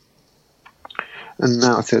fats. And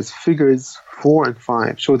now it says figures 4 and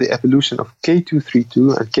 5 show the evolution of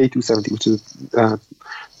K232 and K270, which is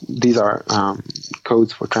these are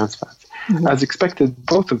codes for trans fats. As expected,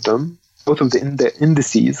 both of the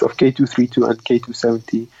indices of K232 and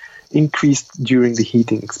K270 increased during the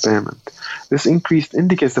heating experiment. This increase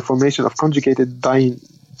indicates the formation of conjugated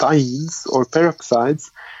dienes or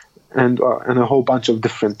peroxides and a whole bunch of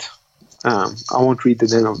different. I won't read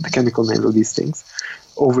the chemical name of these things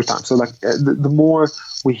over time. So, the more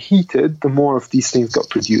we heated, the more of these things got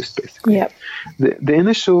produced, basically. Yep. The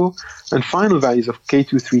initial and final values of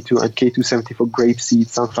K232 and K270 for grapeseed,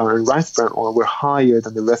 sunflower, and rice bran oil were higher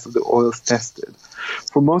than the rest of the oils tested.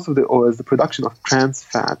 For most of the oils, the production of trans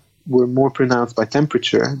fat were more pronounced by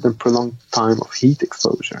temperature than prolonged time of heat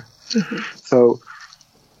exposure. So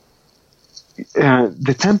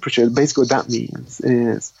the temperature, basically what that means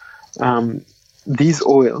is these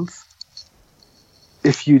oils,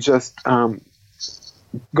 if you just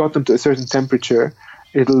got them to a certain temperature,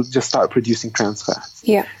 it'll just start producing trans fats.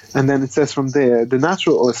 Yeah. And then it says from there, the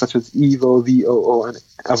natural oils such as EVO, VOO, and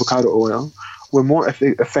avocado oil were more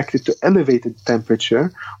affected to elevated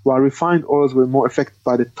temperature, while refined oils were more affected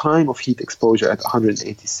by the time of heat exposure at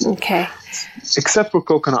 180 C. Okay. Except for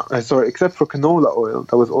canola oil,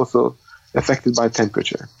 that was also affected by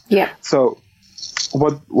temperature. Yeah. So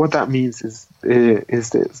what that means is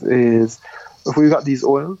if we got these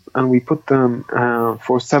oils and we put them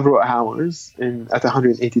for several hours at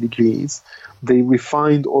 180 degrees, the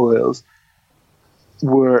refined oils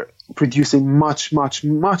were producing much more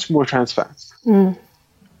trans fats than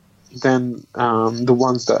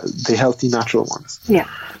the healthy natural ones. Yeah.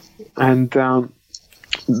 And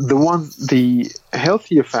the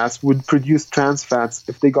healthier fats would produce trans fats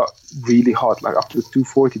if they got really hot, like up to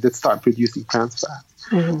 240, they'd start producing trans fats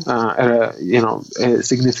at a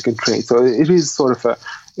significant rate. So it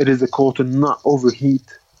is a call to not overheat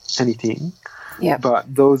anything. Yeah.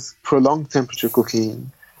 But those prolonged temperature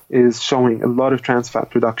cooking is showing a lot of trans fat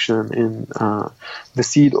production in the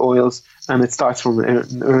seed oils, and it starts from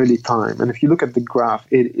an early time. And if you look at the graph,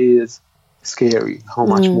 it is scary how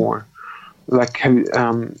much more. Like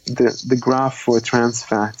the graph for trans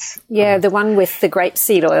fats. Yeah, the one with the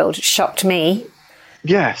grapeseed oil shocked me.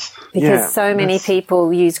 Yes. Because so many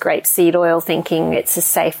people use grapeseed oil thinking it's a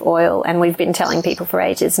safe oil, and we've been telling people for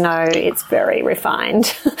ages, no, it's very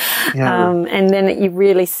refined. And then you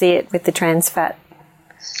really see it with the trans fat.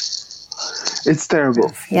 It's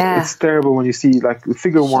terrible. Yeah. It's terrible when you see, like,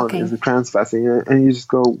 figure Shocking. 1 is the trans fats, and you just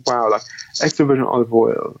go, wow, like, extra virgin olive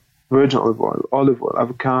oil,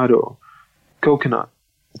 avocado, coconut.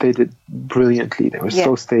 They did brilliantly. They were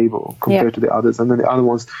so stable compared to the others. And then the other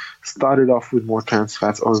ones started off with more trans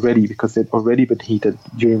fats already because they'd already been heated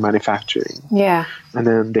during manufacturing. Yeah. And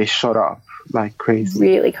then they shot up like crazy.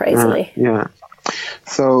 Really crazily.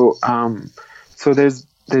 So there's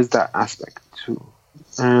that aspect too.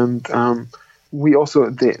 And we also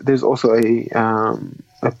there's also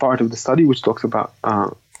a part of the study which talks about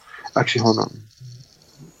actually, hold on.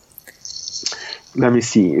 Let me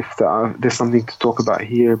see if there's something to talk about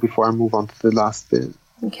here before I move on to the last bit.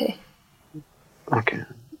 Okay.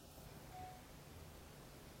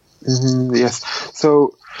 Yes.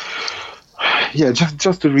 So, yeah,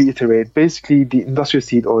 just to reiterate, basically the industrial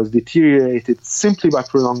seed oils deteriorated simply by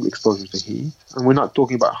prolonged exposure to heat. And we're not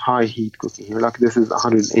talking about high heat cooking here, like this is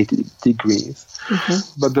 180 degrees.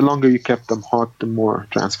 But the longer you kept them hot, the more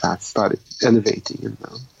trans fats started elevating in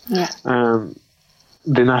them. Yeah.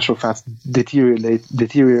 The natural fats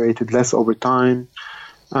deteriorated less over time.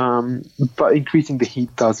 But increasing the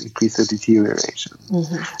heat does increase the deterioration.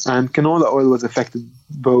 And canola oil was affected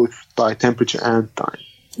both by temperature and time.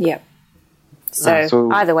 Yep. So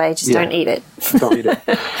either way, just don't eat it. Don't eat it.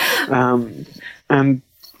 And,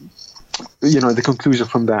 the conclusion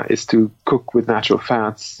from that is to cook with natural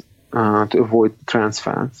fats to avoid trans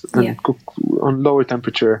fats and cook on lower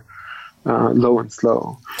temperature, low and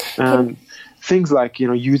slow. And things like,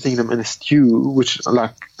 using them in a stew, which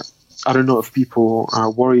I don't know if people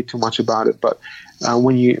worry too much about it, but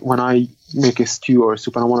when I make a stew or a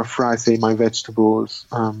soup and I want to fry, say, my vegetables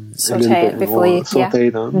a little bit before you saute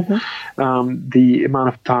them, the amount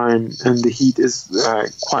of time and the heat is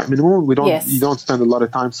quite minimal. You don't spend a lot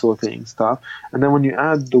of time sauteing stuff, and then when you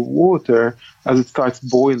add the water, as it starts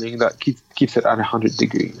boiling, that keeps it at 100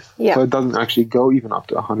 degrees. So it doesn't actually go even up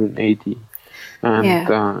to 180.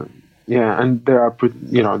 And and there are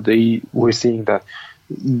we're seeing that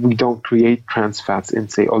we don't create trans fats in,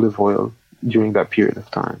 say, olive oil during that period of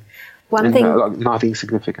time. Nothing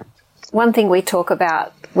significant. One thing we talk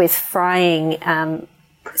about with frying,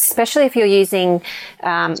 especially if you're using,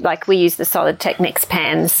 like we use the Solid Techniques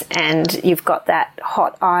pans and you've got that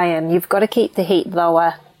hot iron, you've got to keep the heat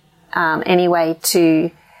lower anyway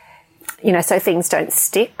to, so things don't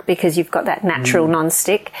stick because you've got that natural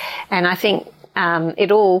non-stick. And I think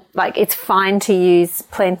it's fine to use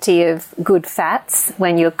plenty of good fats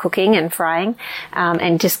when you're cooking and frying,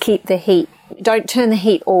 and just keep the heat. Don't turn the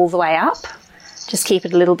heat all the way up. Just keep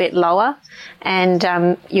it a little bit lower, and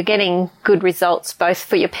you're getting good results both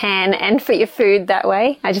for your pan and for your food that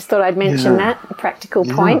way. I just thought I'd mention that, a practical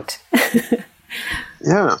point.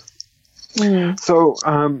 So,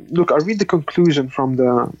 look, I read the conclusion from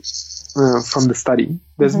the study.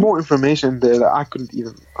 There's more information there that I couldn't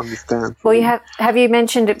even understand. Well, have you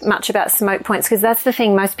mentioned much about smoke points? Because that's the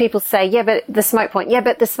thing. Most people say, but the smoke point. Yeah,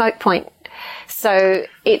 but the smoke point. So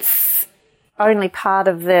it's only part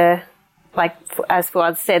of the, as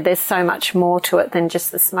Fuad said, there's so much more to it than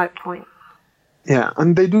just the smoke point. Yeah,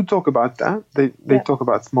 and they do talk about that. They talk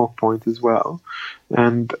about smoke point as well.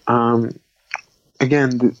 And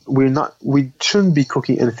again, we shouldn't be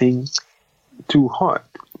cooking anything too hot.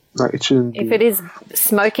 It shouldn't. If it is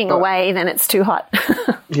smoking away, then it's too hot.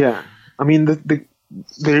 Yeah, I mean the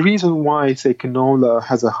reason why, say, canola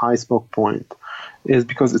has a high smoke point is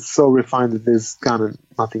because it's so refined that there's kind of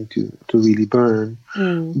nothing to really burn,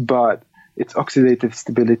 but its oxidative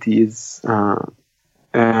stability is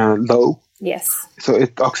low. Yes. So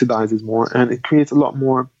it oxidizes more and it creates a lot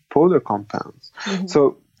more polar compounds.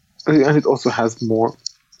 So, and it also has more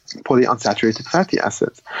polyunsaturated fatty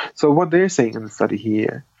acids. So what they're saying in the study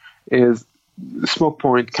here is smoke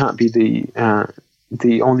point can't be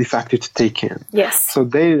the only factor to take in. Yes. So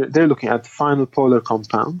they're looking at final polar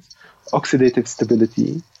compounds, oxidative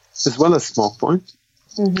stability, as well as smoke point,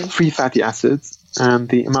 free fatty acids, and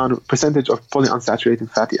the percentage of polyunsaturated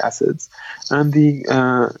fatty acids, and the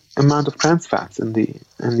amount of trans fats in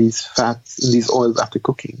these oils after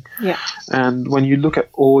cooking. Yeah. And when you look at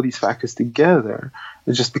all these factors together,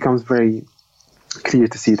 it just becomes very clear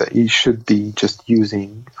to see that you should be just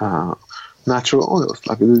using natural oils.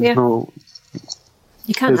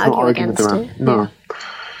 You can't argue argument against around it. No.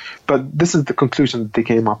 But this is the conclusion that they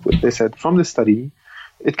came up with. They said, from the study,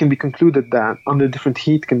 it can be concluded that under different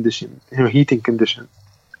heating conditions,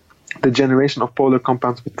 the generation of polar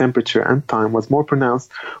compounds with temperature and time was more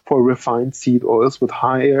pronounced for refined seed oils with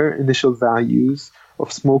higher initial values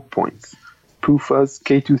of smoke points, PUFAs,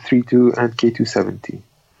 K232 and K270.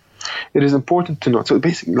 It is important to note, so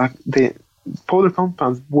basically, the polar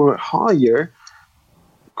compounds were higher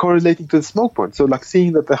correlating to the smoke point. So,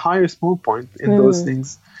 seeing that the higher smoke point in those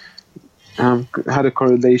things had a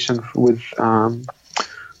correlation with an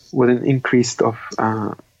increase of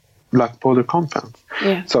polar compounds.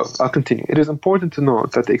 Yeah. So I'll continue. It is important to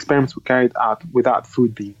note that the experiments were carried out without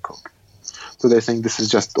food being cooked. So they're saying this is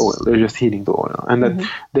just oil. They're just heating the oil. And that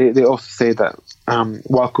they also say that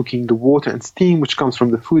while cooking, the water and steam which comes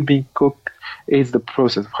from the food being cooked aids the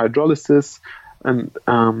process of hydrolysis, and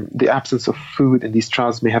the absence of food in these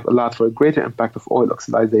trials may have allowed for a greater impact of oil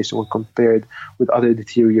oxidation when compared with other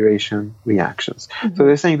deterioration reactions. So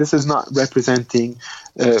they're saying this is not representing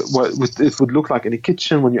what it would look like in a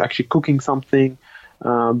kitchen when you're actually cooking something,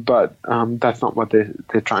 but that's not what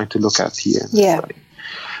they're trying to look at here in the study.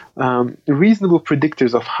 Reasonable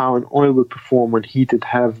predictors of how an oil will perform when heated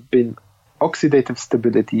have been oxidative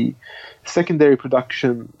stability, secondary products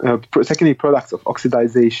of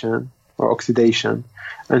oxidation,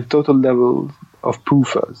 and total level of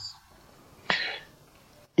PUFAs.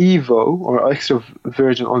 EVO, or extra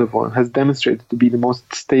virgin olive oil, has demonstrated to be the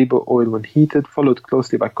most stable oil when heated, followed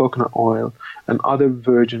closely by coconut oil and other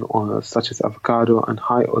virgin oils such as avocado and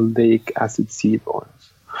high oleic acid seed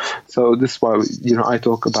oils. So this is why I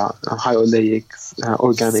talk about high oleic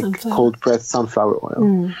organic cold pressed sunflower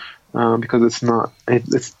oil, because it's not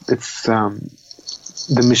it's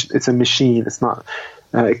a machine. It's not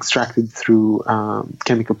extracted through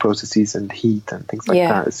chemical processes and heat and things like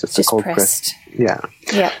that. It's just a cold pressed. Yeah.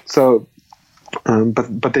 So,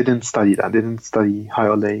 but they didn't study that. They didn't study high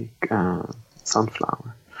oleic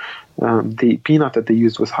sunflower. The peanut that they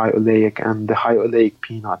used was high oleic, and the high oleic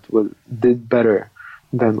peanut did better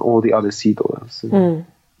than all the other seed oils.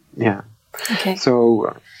 Yeah. Okay.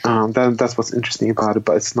 So that's what's interesting about it,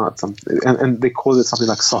 but it's not something, and they call it something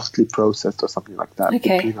like softly processed or something like that.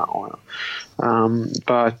 Okay. The peanut oil.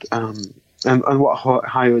 But what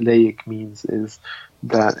high oleic means is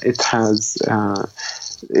that it has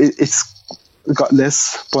it's got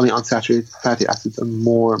less polyunsaturated fatty acids and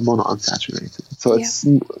more monounsaturated. So it's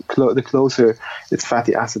the closer its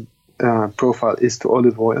fatty acid profile is to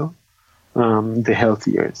olive oil, the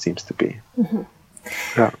healthier it seems to be.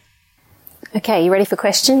 Yeah. Okay, you ready for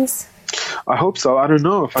questions? I hope so. I don't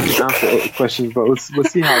know if I can answer all the questions, but we'll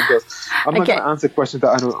see how it goes. I'm not going to answer questions that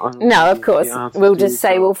I don't No, of course. We'll just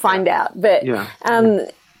say we'll find out. But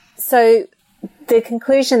so the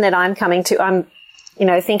conclusion that I'm coming to, I'm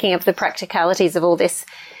thinking of the practicalities of all this.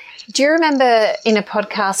 Do you remember in a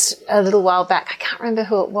podcast a little while back, I can't remember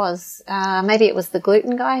who it was, maybe it was the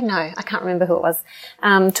gluten guy? No, I can't remember who it was,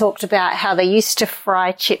 talked about how they used to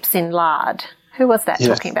fry chips in lard. Who was that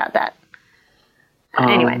talking about that?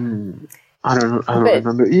 Anyway. I don't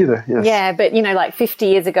remember either. Yes. Yeah, but like 50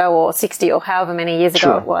 years ago or 60 or however many years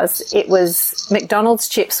ago it was McDonald's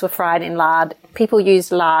chips were fried in lard. People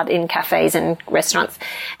used lard in cafes and restaurants.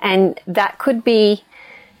 And that could be,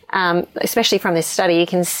 especially from this study, you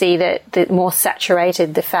can see that the more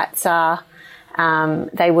saturated the fats are,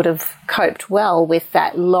 they would have coped well with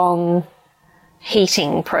that long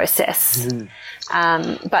heating process.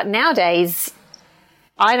 But nowadays,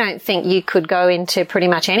 I don't think you could go into pretty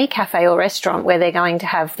much any cafe or restaurant where they're going to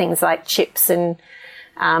have things like chips and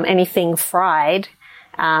anything fried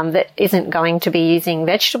that isn't going to be using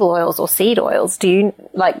vegetable oils or seed oils. Do you,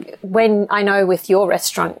 when I know with your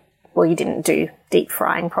restaurant, well, you didn't do deep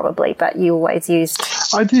frying probably, but you always used...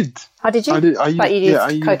 I did. Oh, did you? I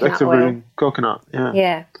used coconut oil. Coconut,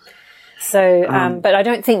 Yeah. So, but I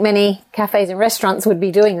don't think many cafes and restaurants would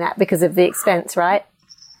be doing that because of the expense, right?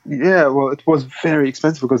 Yeah, well, it was very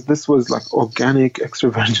expensive because this was like organic extra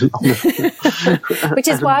virgin olive oil. Which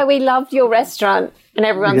is why we loved your restaurant, and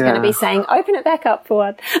everyone's going to be saying, open it back up,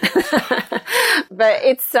 Fawad. But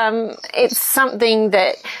it's something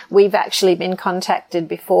that we've actually been contacted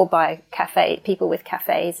before by people with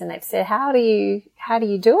cafes, and they've said, how do you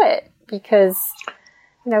do it? Because,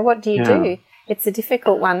 what do you do? It's a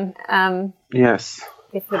difficult one. Yes.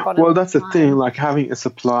 Well, that's the thing, like having a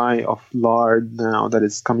supply of lard now that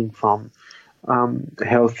is coming from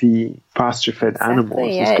healthy pasture-fed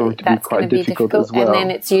animals is going to be quite difficult as well. And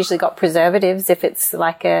then it's usually got preservatives if it's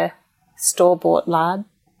like a store-bought lard.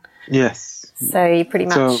 Yes. So you pretty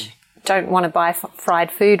much don't want to buy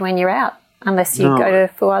fried food when you're out unless you go to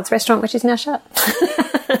Fuad's restaurant, which is now shut.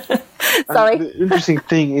 Sorry. And the interesting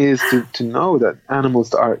thing is to know that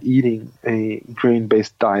animals that are eating a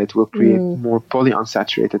grain-based diet will create more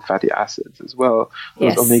polyunsaturated fatty acids as well.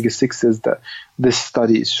 Those omega-6s that this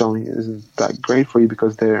study is showing isn't that great for you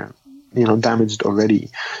because they're damaged already.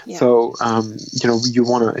 Yeah. So you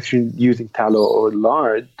want to, if you're using tallow or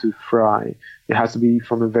lard to fry, it has to be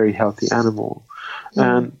from a very healthy animal.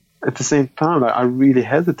 And at the same time, I really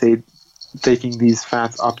hesitate taking these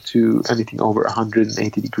fats up to anything over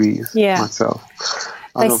 180 degrees myself.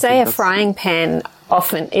 They say a frying pan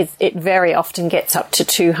very often gets up to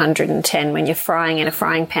 210 when you're frying in a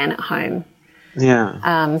frying pan at home.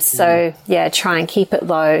 Yeah. Try and keep it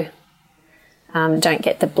low. Don't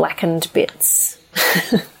get the blackened bits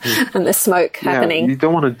and the smoke happening. You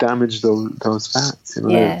don't want to damage those fats.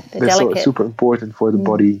 They're delicate. Super important for the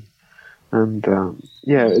body. And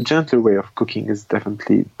a gentler way of cooking is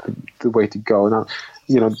definitely the way to go. Now,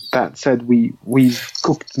 that said, we've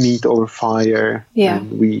cooked meat over fire, and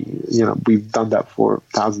we've done that for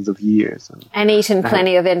thousands of years, and eaten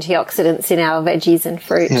plenty of antioxidants in our veggies and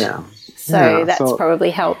fruit. Yeah, so that's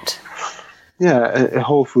probably helped. Yeah, a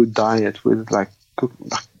whole food diet with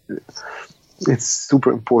it's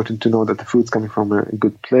super important to know that the food's coming from a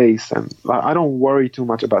good place. And I don't worry too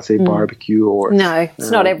much about, say, barbecue or... No,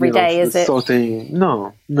 it's not every day, is it? Sauteing.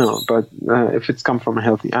 No. But if it's come from a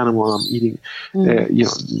healthy animal, I'm eating,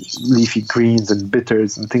 leafy greens and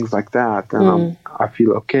bitters and things like that, and I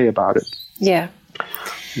feel okay about it. Yeah.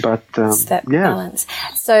 But, it's that balance.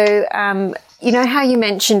 So, you know how you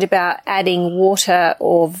mentioned about adding water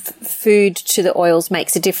or food to the oils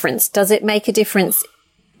makes a difference. Does it make a difference?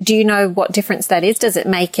 Do you know what difference that is? Does it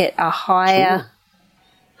make it a higher... Sure.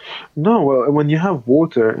 No, well, when you have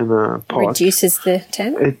water in a pot... Reduces the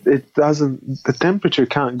temp? It doesn't... The temperature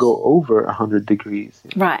can't go over 100 degrees.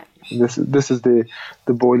 Right. This is the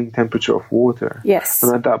boiling temperature of water. Yes.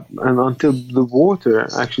 And until the water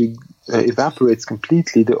actually evaporates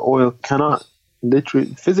completely, the oil cannot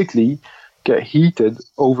literally, physically get heated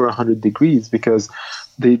over 100 degrees because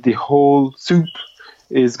the whole soup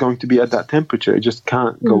is going to be at that temperature. It just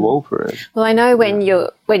can't go over it. Well, I know when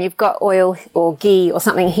you've got oil or ghee or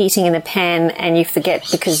something heating in the pan and you forget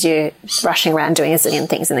because you're rushing around doing a zillion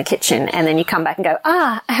things in the kitchen, and then you come back and go,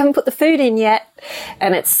 I haven't put the food in yet,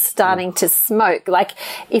 and it's starting to smoke. Like,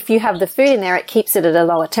 if you have the food in there, it keeps it at a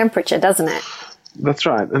lower temperature, doesn't it? That's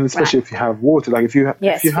right, and especially if you have water. Like if you have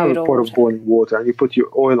a pot of boiling water and you put your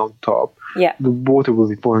oil on top, the water will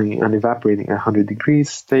be boiling and evaporating at 100 degrees,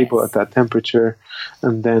 stable at that temperature,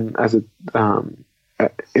 and then as it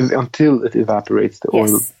until it evaporates, the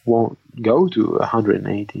oil won't go to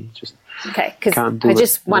 180. Okay, because I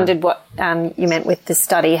just wondered what you meant with the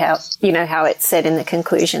study. How it said in the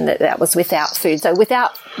conclusion that was without food. So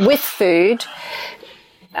with food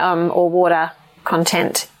or water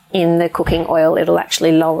content in the cooking oil, it'll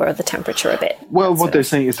actually lower the temperature a bit. Well, what they're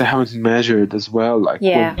saying is they haven't measured as well. Like,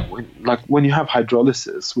 when you have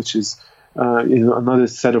hydrolysis, which is another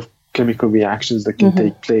set of chemical reactions that can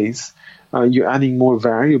take place, you're adding more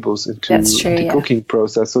variables into the cooking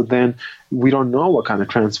process. So then we don't know what kind of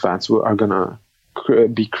trans fats are going to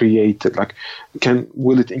be created. Like,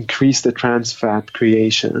 will it increase the trans fat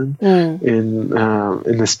creation in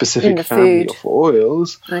a specific family of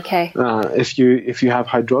oils? Okay. If you have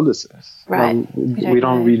hydrolysis, right? We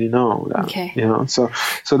don't really know that. Okay. So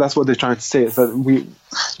that's what they're trying to say, is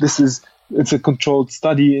that it's a controlled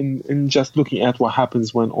study in just looking at what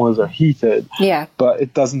happens when oils are heated. Yeah. But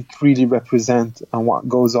it doesn't really represent what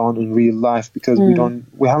goes on in real life, because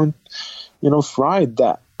we haven't fried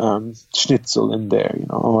that schnitzel in there,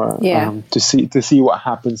 or to see what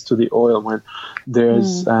happens to the oil when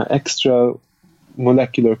there's extra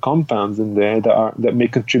molecular compounds in there that may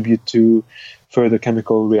contribute to further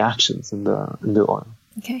chemical reactions in the oil.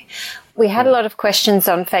 Okay. We had a lot of questions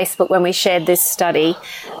on Facebook when we shared this study,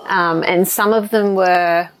 and some of them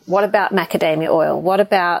were, what about macadamia oil? What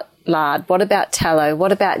about lard? What about tallow?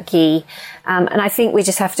 What about ghee? And I think we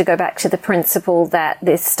just have to go back to the principle that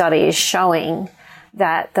this study is showing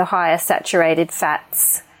that the higher saturated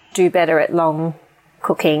fats do better at long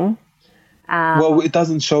cooking. Well, it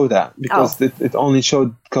doesn't show that, because it only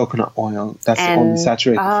showed coconut oil. That's the only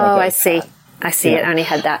saturated fat. Oh, I see. It only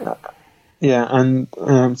had that. Yeah,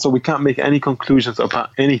 and so we can't make any conclusions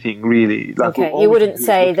about anything, really. Like, okay, you wouldn't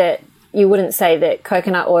say that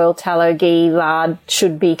coconut oil, tallow, ghee, lard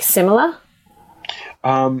should be similar?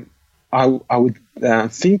 I would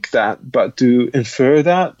think that, but to infer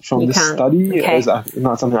that from the study is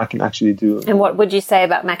not something I can actually do. And what would you say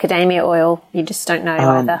about macadamia oil? You just don't know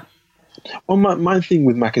either. Well, my thing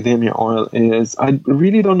with macadamia oil is I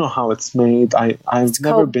really don't know how it's made. I've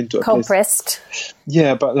never been to a cold place. Pressed.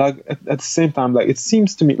 Yeah, but like at the same time, like, it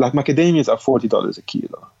seems to me like macadamias are $40 a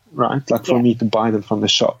kilo, right? Like, for me to buy them from the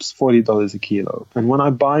shops, $40 a kilo. And when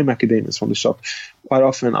I buy macadamias from the shop, quite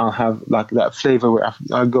often I'll have like that flavor where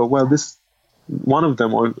I go, well, this one of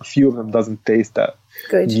them or a few of them doesn't taste that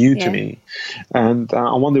new to me, and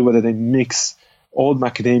I wonder whether they mix old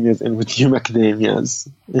macadamias in with new macadamias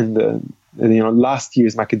in the last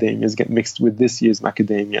year's macadamias get mixed with this year's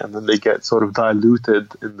macadamia, and then they get sort of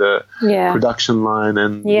diluted in the production line,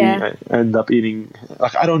 and we end up eating,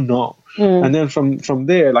 like, I don't know. And then from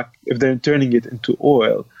there, like, if they're turning it into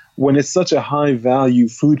oil, when it's such a high value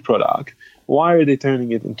food product, why are they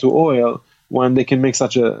turning it into oil when they can make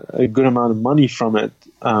such a good amount of money from it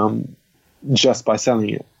just by selling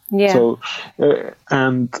it? Yeah. So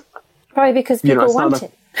and probably because people want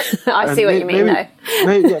it. I see what you mean, though.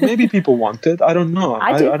 Maybe people want it. I don't know.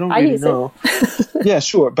 I do. I don't really know. Yeah,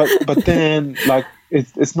 sure. But then, like,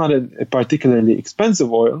 it's not a particularly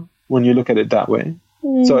expensive oil when you look at it that way.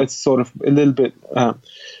 So it's sort of a little bit...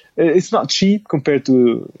 it's not cheap compared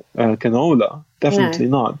to canola. Definitely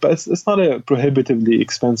not. But it's not a prohibitively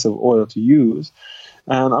expensive oil to use.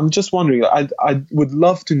 And I'm just wondering, I would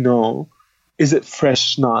love to know, is it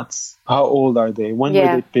fresh nuts? How old are they? When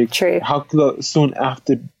were they picked? True. How soon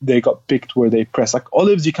after they got picked were they pressed? Like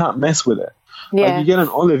olives, you can't mess with it. Yeah. Like you get an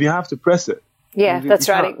olive, you have to press it. Yeah, that's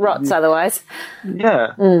right. It rots otherwise.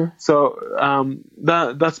 Yeah. So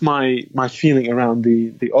that's my feeling around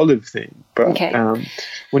the olive thing. But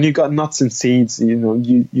when you got nuts and seeds,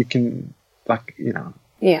 you can like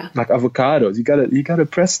like avocados, you gotta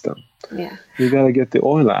press them. Yeah. You gotta get the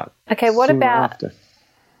oil out. Okay. What about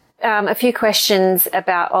a few questions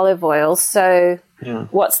about olive oil? So,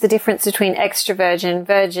 what's the difference between extra virgin,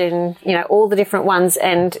 virgin? All the different ones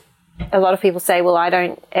and. A lot of people say, well, I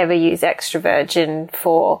don't ever use extra virgin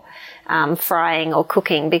for frying or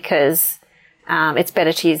cooking because it's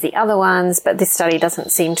better to use the other ones, but this study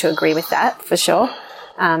doesn't seem to agree with that for sure.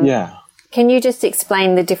 Can you just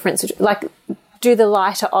explain the difference? Like, do the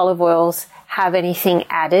lighter olive oils have anything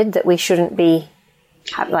added that we shouldn't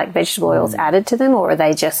have like vegetable oils added to them, or are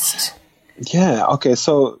they just... Yeah, okay,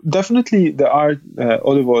 so definitely there are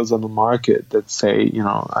olive oils on the market that say,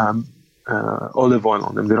 olive oil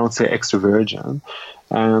on them. They don't say extra virgin.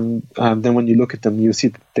 And then when you look at them, you see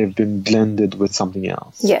that they've been blended with something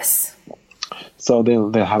else. Yes. So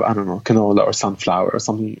they'll have, I don't know, canola or sunflower or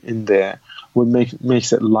something in there would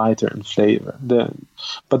makes it lighter in flavor.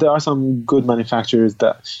 But there are some good manufacturers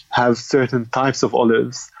that have certain types of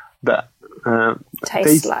olives that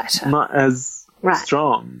taste lighter. Not as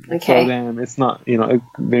strong. Okay. For them, it's not,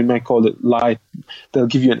 they may call it light. They'll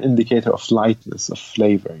give you an indicator of lightness of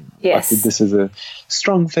flavor. Yes. Like this is a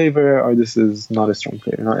strong flavor or this is not a strong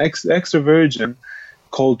flavor. Extra virgin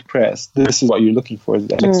cold pressed, this is what you're looking for, is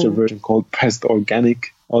an extra virgin cold pressed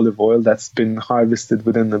organic olive oil that's been harvested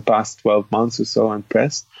within the past 12 months or so and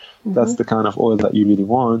pressed. That's the kind of oil that you really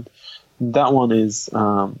want. That one is,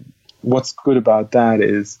 what's good about that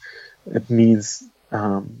is it means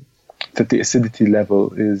that the acidity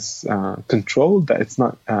level is controlled, that it's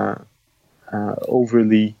not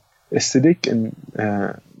overly acidic and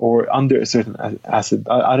or under a certain acid.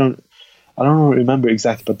 I don't remember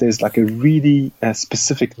exactly, but there's like a really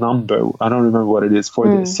specific number. I don't remember what it is for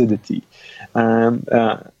the acidity.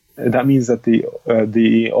 That means that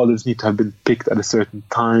the olives need to have been picked at a certain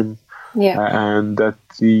time, and that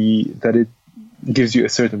it gives you a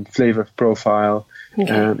certain flavor profile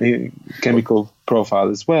and a chemical profile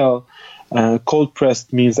as well. Cold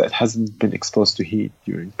pressed means that it hasn't been exposed to heat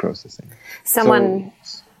during processing. Someone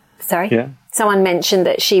mentioned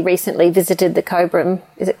that she recently visited the Cobram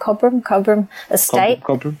estate.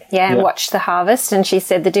 Cobram? And watched the harvest, and she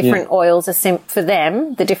said the different oils are for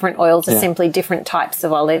them. The different oils are simply different types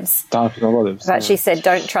of olives. But she said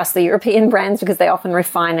don't trust the European brands because they often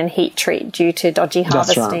refine and heat treat due to dodgy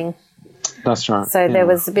harvesting. That's right. So there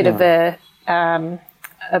was a bit of a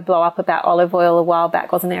blow up about olive oil a while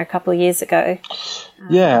back, wasn't there, a couple of years ago?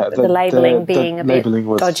 The labelling being a bit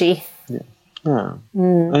dodgy.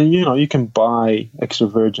 And you can buy extra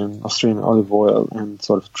virgin Australian olive oil and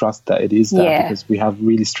sort of trust that it is that because we have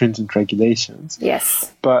really stringent regulations.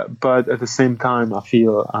 Yes. But at the same time, I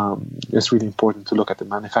feel it's really important to look at the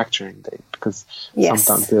manufacturing date because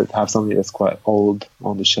sometimes they have something that's quite old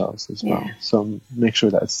on the shelves as well. So make sure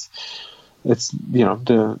that it's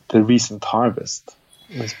the recent harvest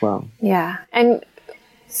as well. Yeah. And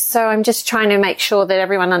so I'm just trying to make sure that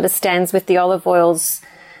everyone understands with the olive oils,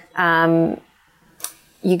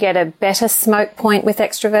 you get a better smoke point with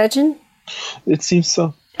extra virgin? It seems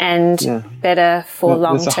so. And better for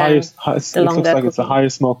long term. It looks like it's a higher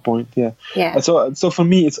smoke point, Yeah. So for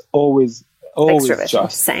me, it's always extra virgin.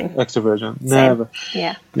 Just Same. Extra virgin. Never.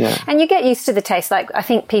 Yeah. And you get used to the taste. Like, I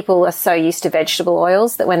think people are so used to vegetable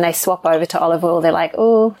oils that when they swap over to olive oil, they're like,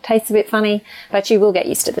 oh, tastes a bit funny. But you will get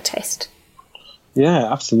used to the taste.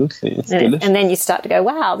 Yeah, absolutely. It's delicious. And then you start to go,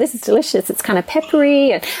 wow, this is delicious. It's kind of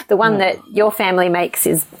peppery. And the one that your family makes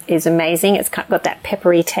is amazing. It's got that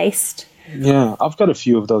peppery taste. Yeah, I've got a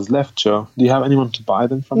few of those left, Joe. Do you have anyone to buy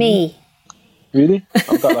them from? Me. Really?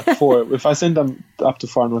 I've got like 4. If I send them up to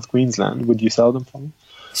far north Queensland, would you sell them for me?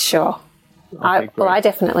 Sure. I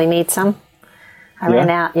definitely need some. I ran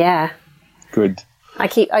out, Good.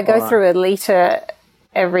 I go through a litre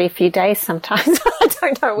every few days sometimes. I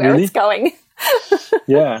don't know where it's going.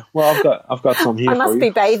 Yeah, well, I've got some here. I must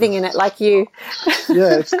be bathing in it like you.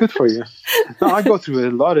 Yeah, it's good for you. No, I go through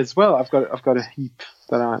a lot as well. I've got a heap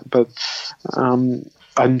I'm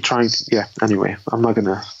trying to. Yeah. Anyway, I'm not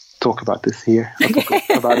gonna talk about this here. I'll talk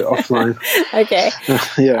about it offline. Okay.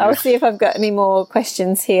 I'll see if I've got any more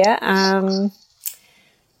questions here. All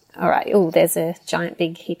right. Oh, there's a giant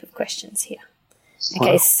big heap of questions here.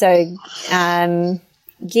 Okay, so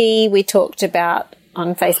ghee we talked about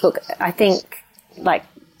on Facebook. I think like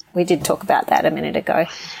we did talk about that a minute ago.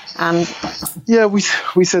 Yeah, we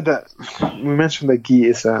said that, we mentioned that ghee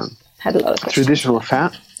is a Had a lot of questions. traditional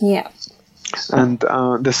fat. Yeah. And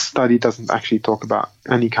this study doesn't actually talk about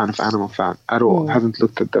any kind of animal fat at all. Haven't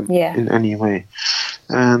looked at them in any way.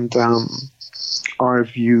 And our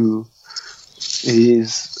view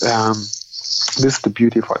is, this is the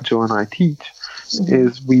beauty of what Joe and I teach,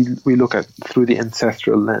 is we look at through the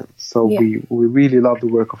ancestral lens. So we really love the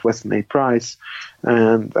work of Weston A. Price,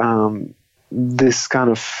 and this kind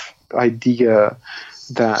of idea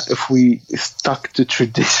that if we stuck to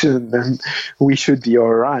tradition, then we should be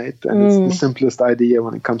all right. And it's the simplest idea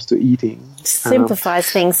when it comes to eating.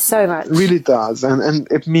 Simplifies things so much. Really does.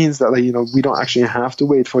 And it means that, like, we don't actually have to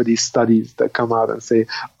wait for these studies that come out and say,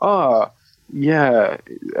 yeah.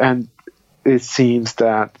 And it seems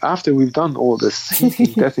that after we've done all this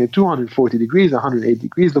heating, testing at 240 degrees, 180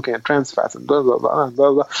 degrees, looking at trans fats and blah, blah, blah,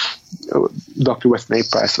 blah, blah, Dr. Weston A.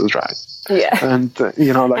 Price was right. Yeah. And,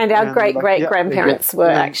 and our great-great-grandparents were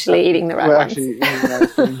actually eating the right ones.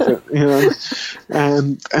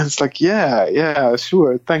 And it's like, yeah,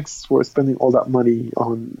 sure, thanks for spending all that money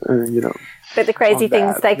on, But the crazy thing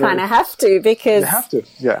is they kind of have to, because they have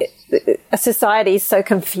to, a society is so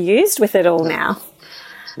confused with it all now.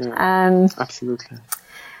 Yeah, absolutely.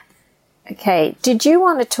 Okay. Did you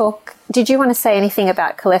want to say anything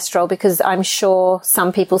about cholesterol? Because I'm sure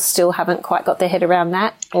some people still haven't quite got their head around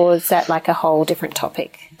that, or is that like a whole different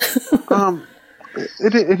topic?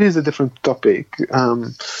 It is a different topic.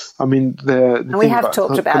 I mean, the we have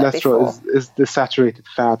talked about cholesterol is the saturated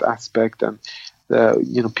fat aspect, and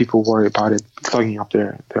people worry about it clogging up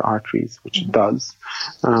their arteries, which it does.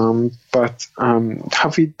 But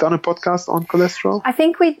have we done a podcast on cholesterol? I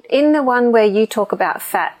think in the one where you talk about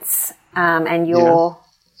fats and your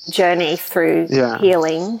journey through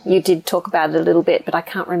healing, you did talk about it a little bit, but I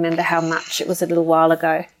can't remember how much. It was a little while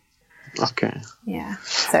ago. Okay. Yeah.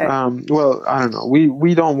 So. Well, I don't know.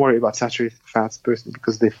 We don't worry about saturated fats personally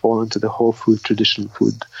because they fall into the whole food, traditional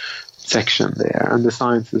food section there, and the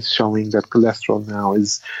science is showing that cholesterol now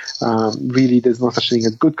is really, there's no such thing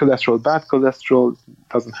as good cholesterol, bad cholesterol.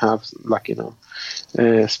 Doesn't have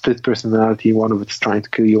split personality. One of it's trying to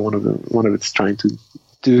kill you, one of it's trying to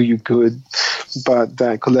do you good. But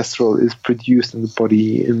that cholesterol is produced in the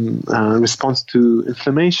body in response to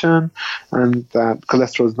inflammation, and that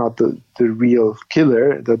cholesterol is not the real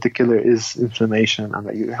killer, that the killer is inflammation, and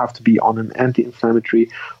that you have to be on an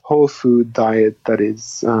anti-inflammatory whole food diet that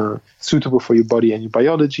is suitable for your body and your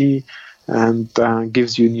biology, and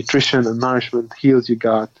gives you nutrition and nourishment, heals your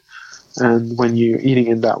gut. And when you're eating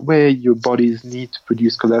in that way, your body's need to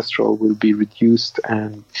produce cholesterol will be reduced,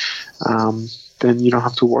 and then you don't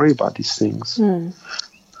have to worry about these things.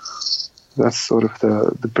 That's sort of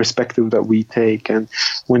the perspective that we take. And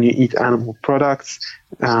when you eat animal products,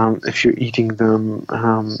 if you're eating them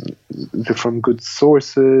from good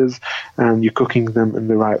sources, and you're cooking them in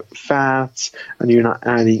the right fats, and you're not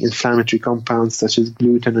adding inflammatory compounds such as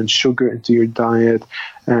gluten and sugar into your diet,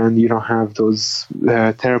 and you don't have those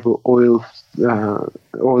terrible oils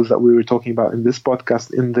that we were talking about in this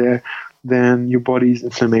podcast in there, then your body's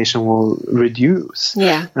inflammation will reduce.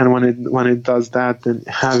 Yeah. And when it does that, then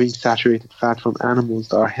having saturated fat from animals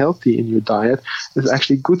that are healthy in your diet is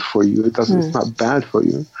actually good for you. It's not bad for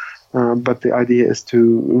you. But the idea is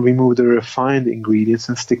to remove the refined ingredients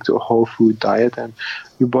and stick to a whole food diet, and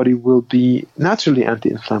your body will be naturally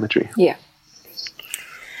anti-inflammatory. Yeah.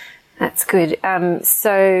 That's good.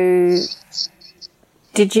 So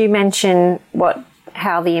did you mention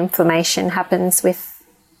how the inflammation happens with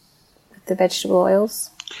the vegetable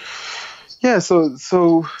oils? Yeah, so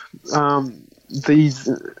these,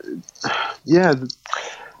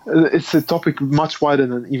 it's a topic much wider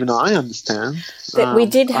than even I understand. But we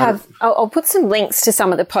did have, I'll put some links to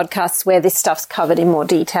some of the podcasts where this stuff's covered in more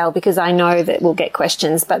detail, because I know that we'll get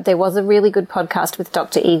questions, but there was a really good podcast with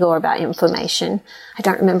Dr. Igor about inflammation. I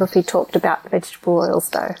don't remember if he talked about vegetable oils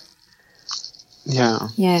though. Yeah.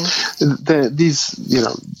 Yeah.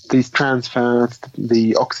 These trans fats,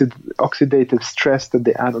 the oxidative stress that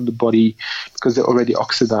they add on the body because they're already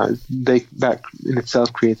oxidized, that in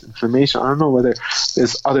itself creates inflammation. I don't know whether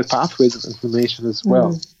there's other pathways of inflammation as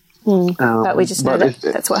well. But we just know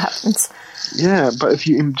that's what happens. Yeah, but if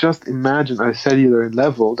you just imagine at a cellular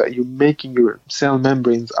level that you're making your cell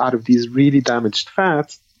membranes out of these really damaged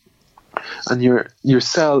fats, and your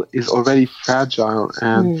cell is already fragile,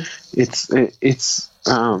 and it's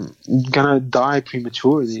gonna die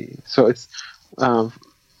prematurely. So it's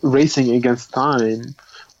racing against time,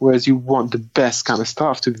 whereas you want the best kind of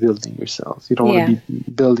stuff to build in your cells. You don't want to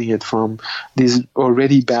be building it from these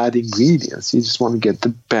already bad ingredients. You just want to get the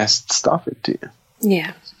best stuff into you.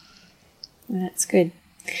 Yeah. That's good.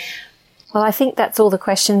 Well, I think that's all the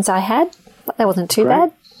questions I had. That wasn't too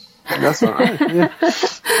bad. That's all right. Yeah.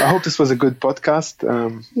 I hope this was a good podcast.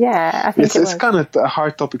 Yeah, I think it's kind of a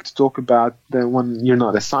hard topic to talk about when you're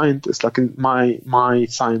not a scientist. Like my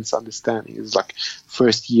science understanding is like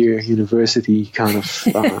first year university kind of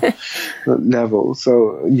level.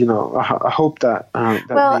 So I hope that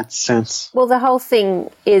made sense. Well, the whole thing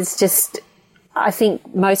is just, I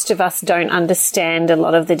think most of us don't understand a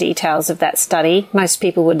lot of the details of that study. Most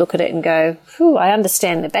people would look at it and go, I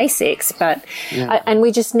understand the basics, but and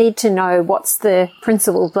we just need to know what's the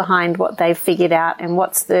principle behind what they've figured out and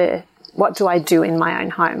what do I do in my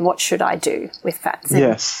own home? What should I do with fats? And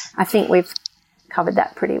yes. I think we've covered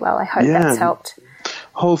that pretty well. I hope that's helped.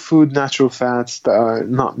 Whole food natural fats that are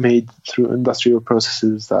not made through industrial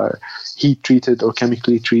processes, that are heat treated or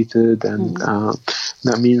chemically treated, and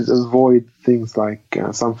that means avoid things like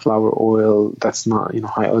sunflower oil that's not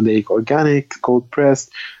high oleic organic, cold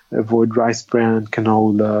pressed. Avoid rice bran,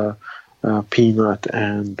 canola, peanut,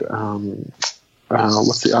 and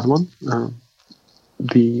what's the other one?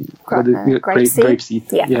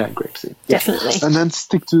 Grapeseed. Yeah, grapeseed. Definitely. And then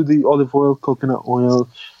stick to the olive oil, coconut oil.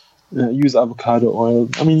 Use avocado oil.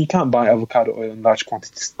 I mean, you can't buy avocado oil in large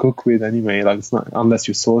quantities to cook with anyway. Like, it's not, unless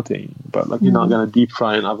you're sauteing. But you're not going to deep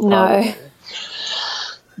fry an avocado. No.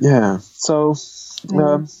 Yeah. So,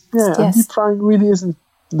 and deep frying really isn't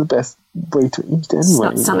the best way to eat anyway. It's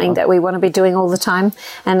not something that we want to be doing all the time.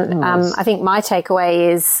 And I think my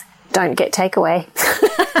takeaway is don't get takeaway.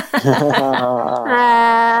 Do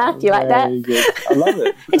you like that? Good. I love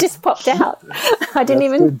it. It just popped out. I didn't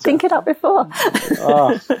even think it up before.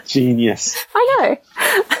 Oh, genius. I know.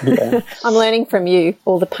 Yeah. I'm learning from you,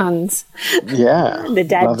 all the puns. Yeah. The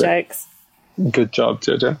dad jokes. Good job,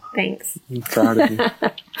 Jojo. Thanks. I'm proud of you.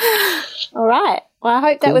 All right. Well, I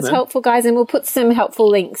hope that was helpful, guys, and we'll put some helpful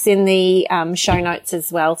links in the show notes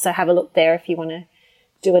as well. So have a look there if you want to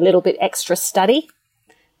do a little bit extra study.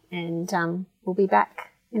 And we'll be back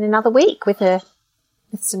in another week with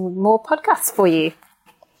some more podcasts for you.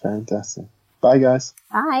 Fantastic. Bye, guys.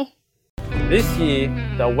 Bye. This year,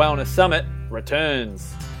 the Wellness Summit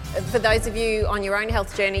returns. For those of you on your own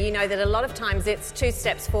health journey, you know that a lot of times it's 2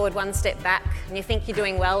 steps forward, 1 step back, and you think you're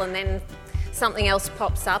doing well and then something else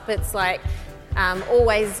pops up. It's like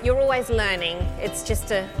you're always learning.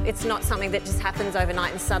 It's not something that just happens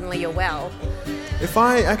overnight and suddenly you're well. If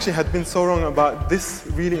I actually had been so wrong about this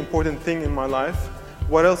really important thing in my life,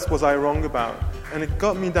 what else was I wrong about? And it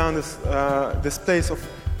got me down this place of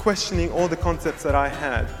questioning all the concepts that I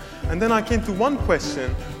had. And then I came to one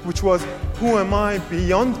question, which was, who am I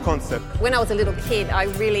beyond concept? When I was a little kid, I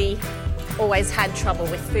really always had trouble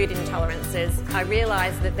with food intolerances. I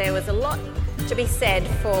realised that there was a lot to be said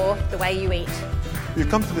for the way you eat. You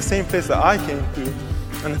come to the same place that I came to,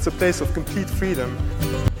 and it's a place of complete freedom.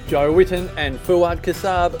 Joe Witten and Fuad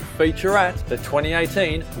Kassab feature at the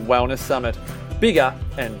 2018 Wellness Summit. Bigger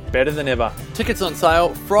and better than ever. Tickets on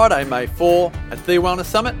sale Friday, May 4 at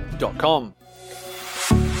thewellnesssummit.com.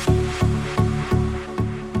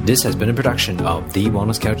 This has been a production of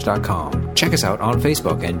TheWellnessCouch.com. Check us out on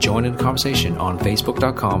Facebook and join in the conversation on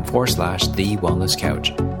Facebook.com/The Wellness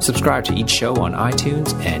Couch. Subscribe to each show on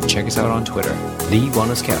iTunes and check us out on Twitter. The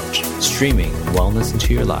Wellness Couch, streaming wellness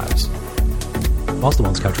into your lives. Whilst the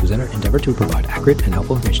Wellness Couch presenter endeavor to provide accurate and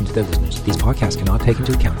helpful information to their listeners, these podcasts cannot take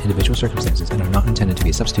into account individual circumstances and are not intended to be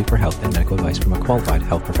a substitute for health and medical advice from a qualified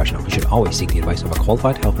health professional. You should always seek the advice of a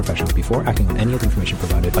qualified health professional before acting on any of the information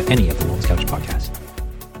provided by any of the Wellness Couch podcasts.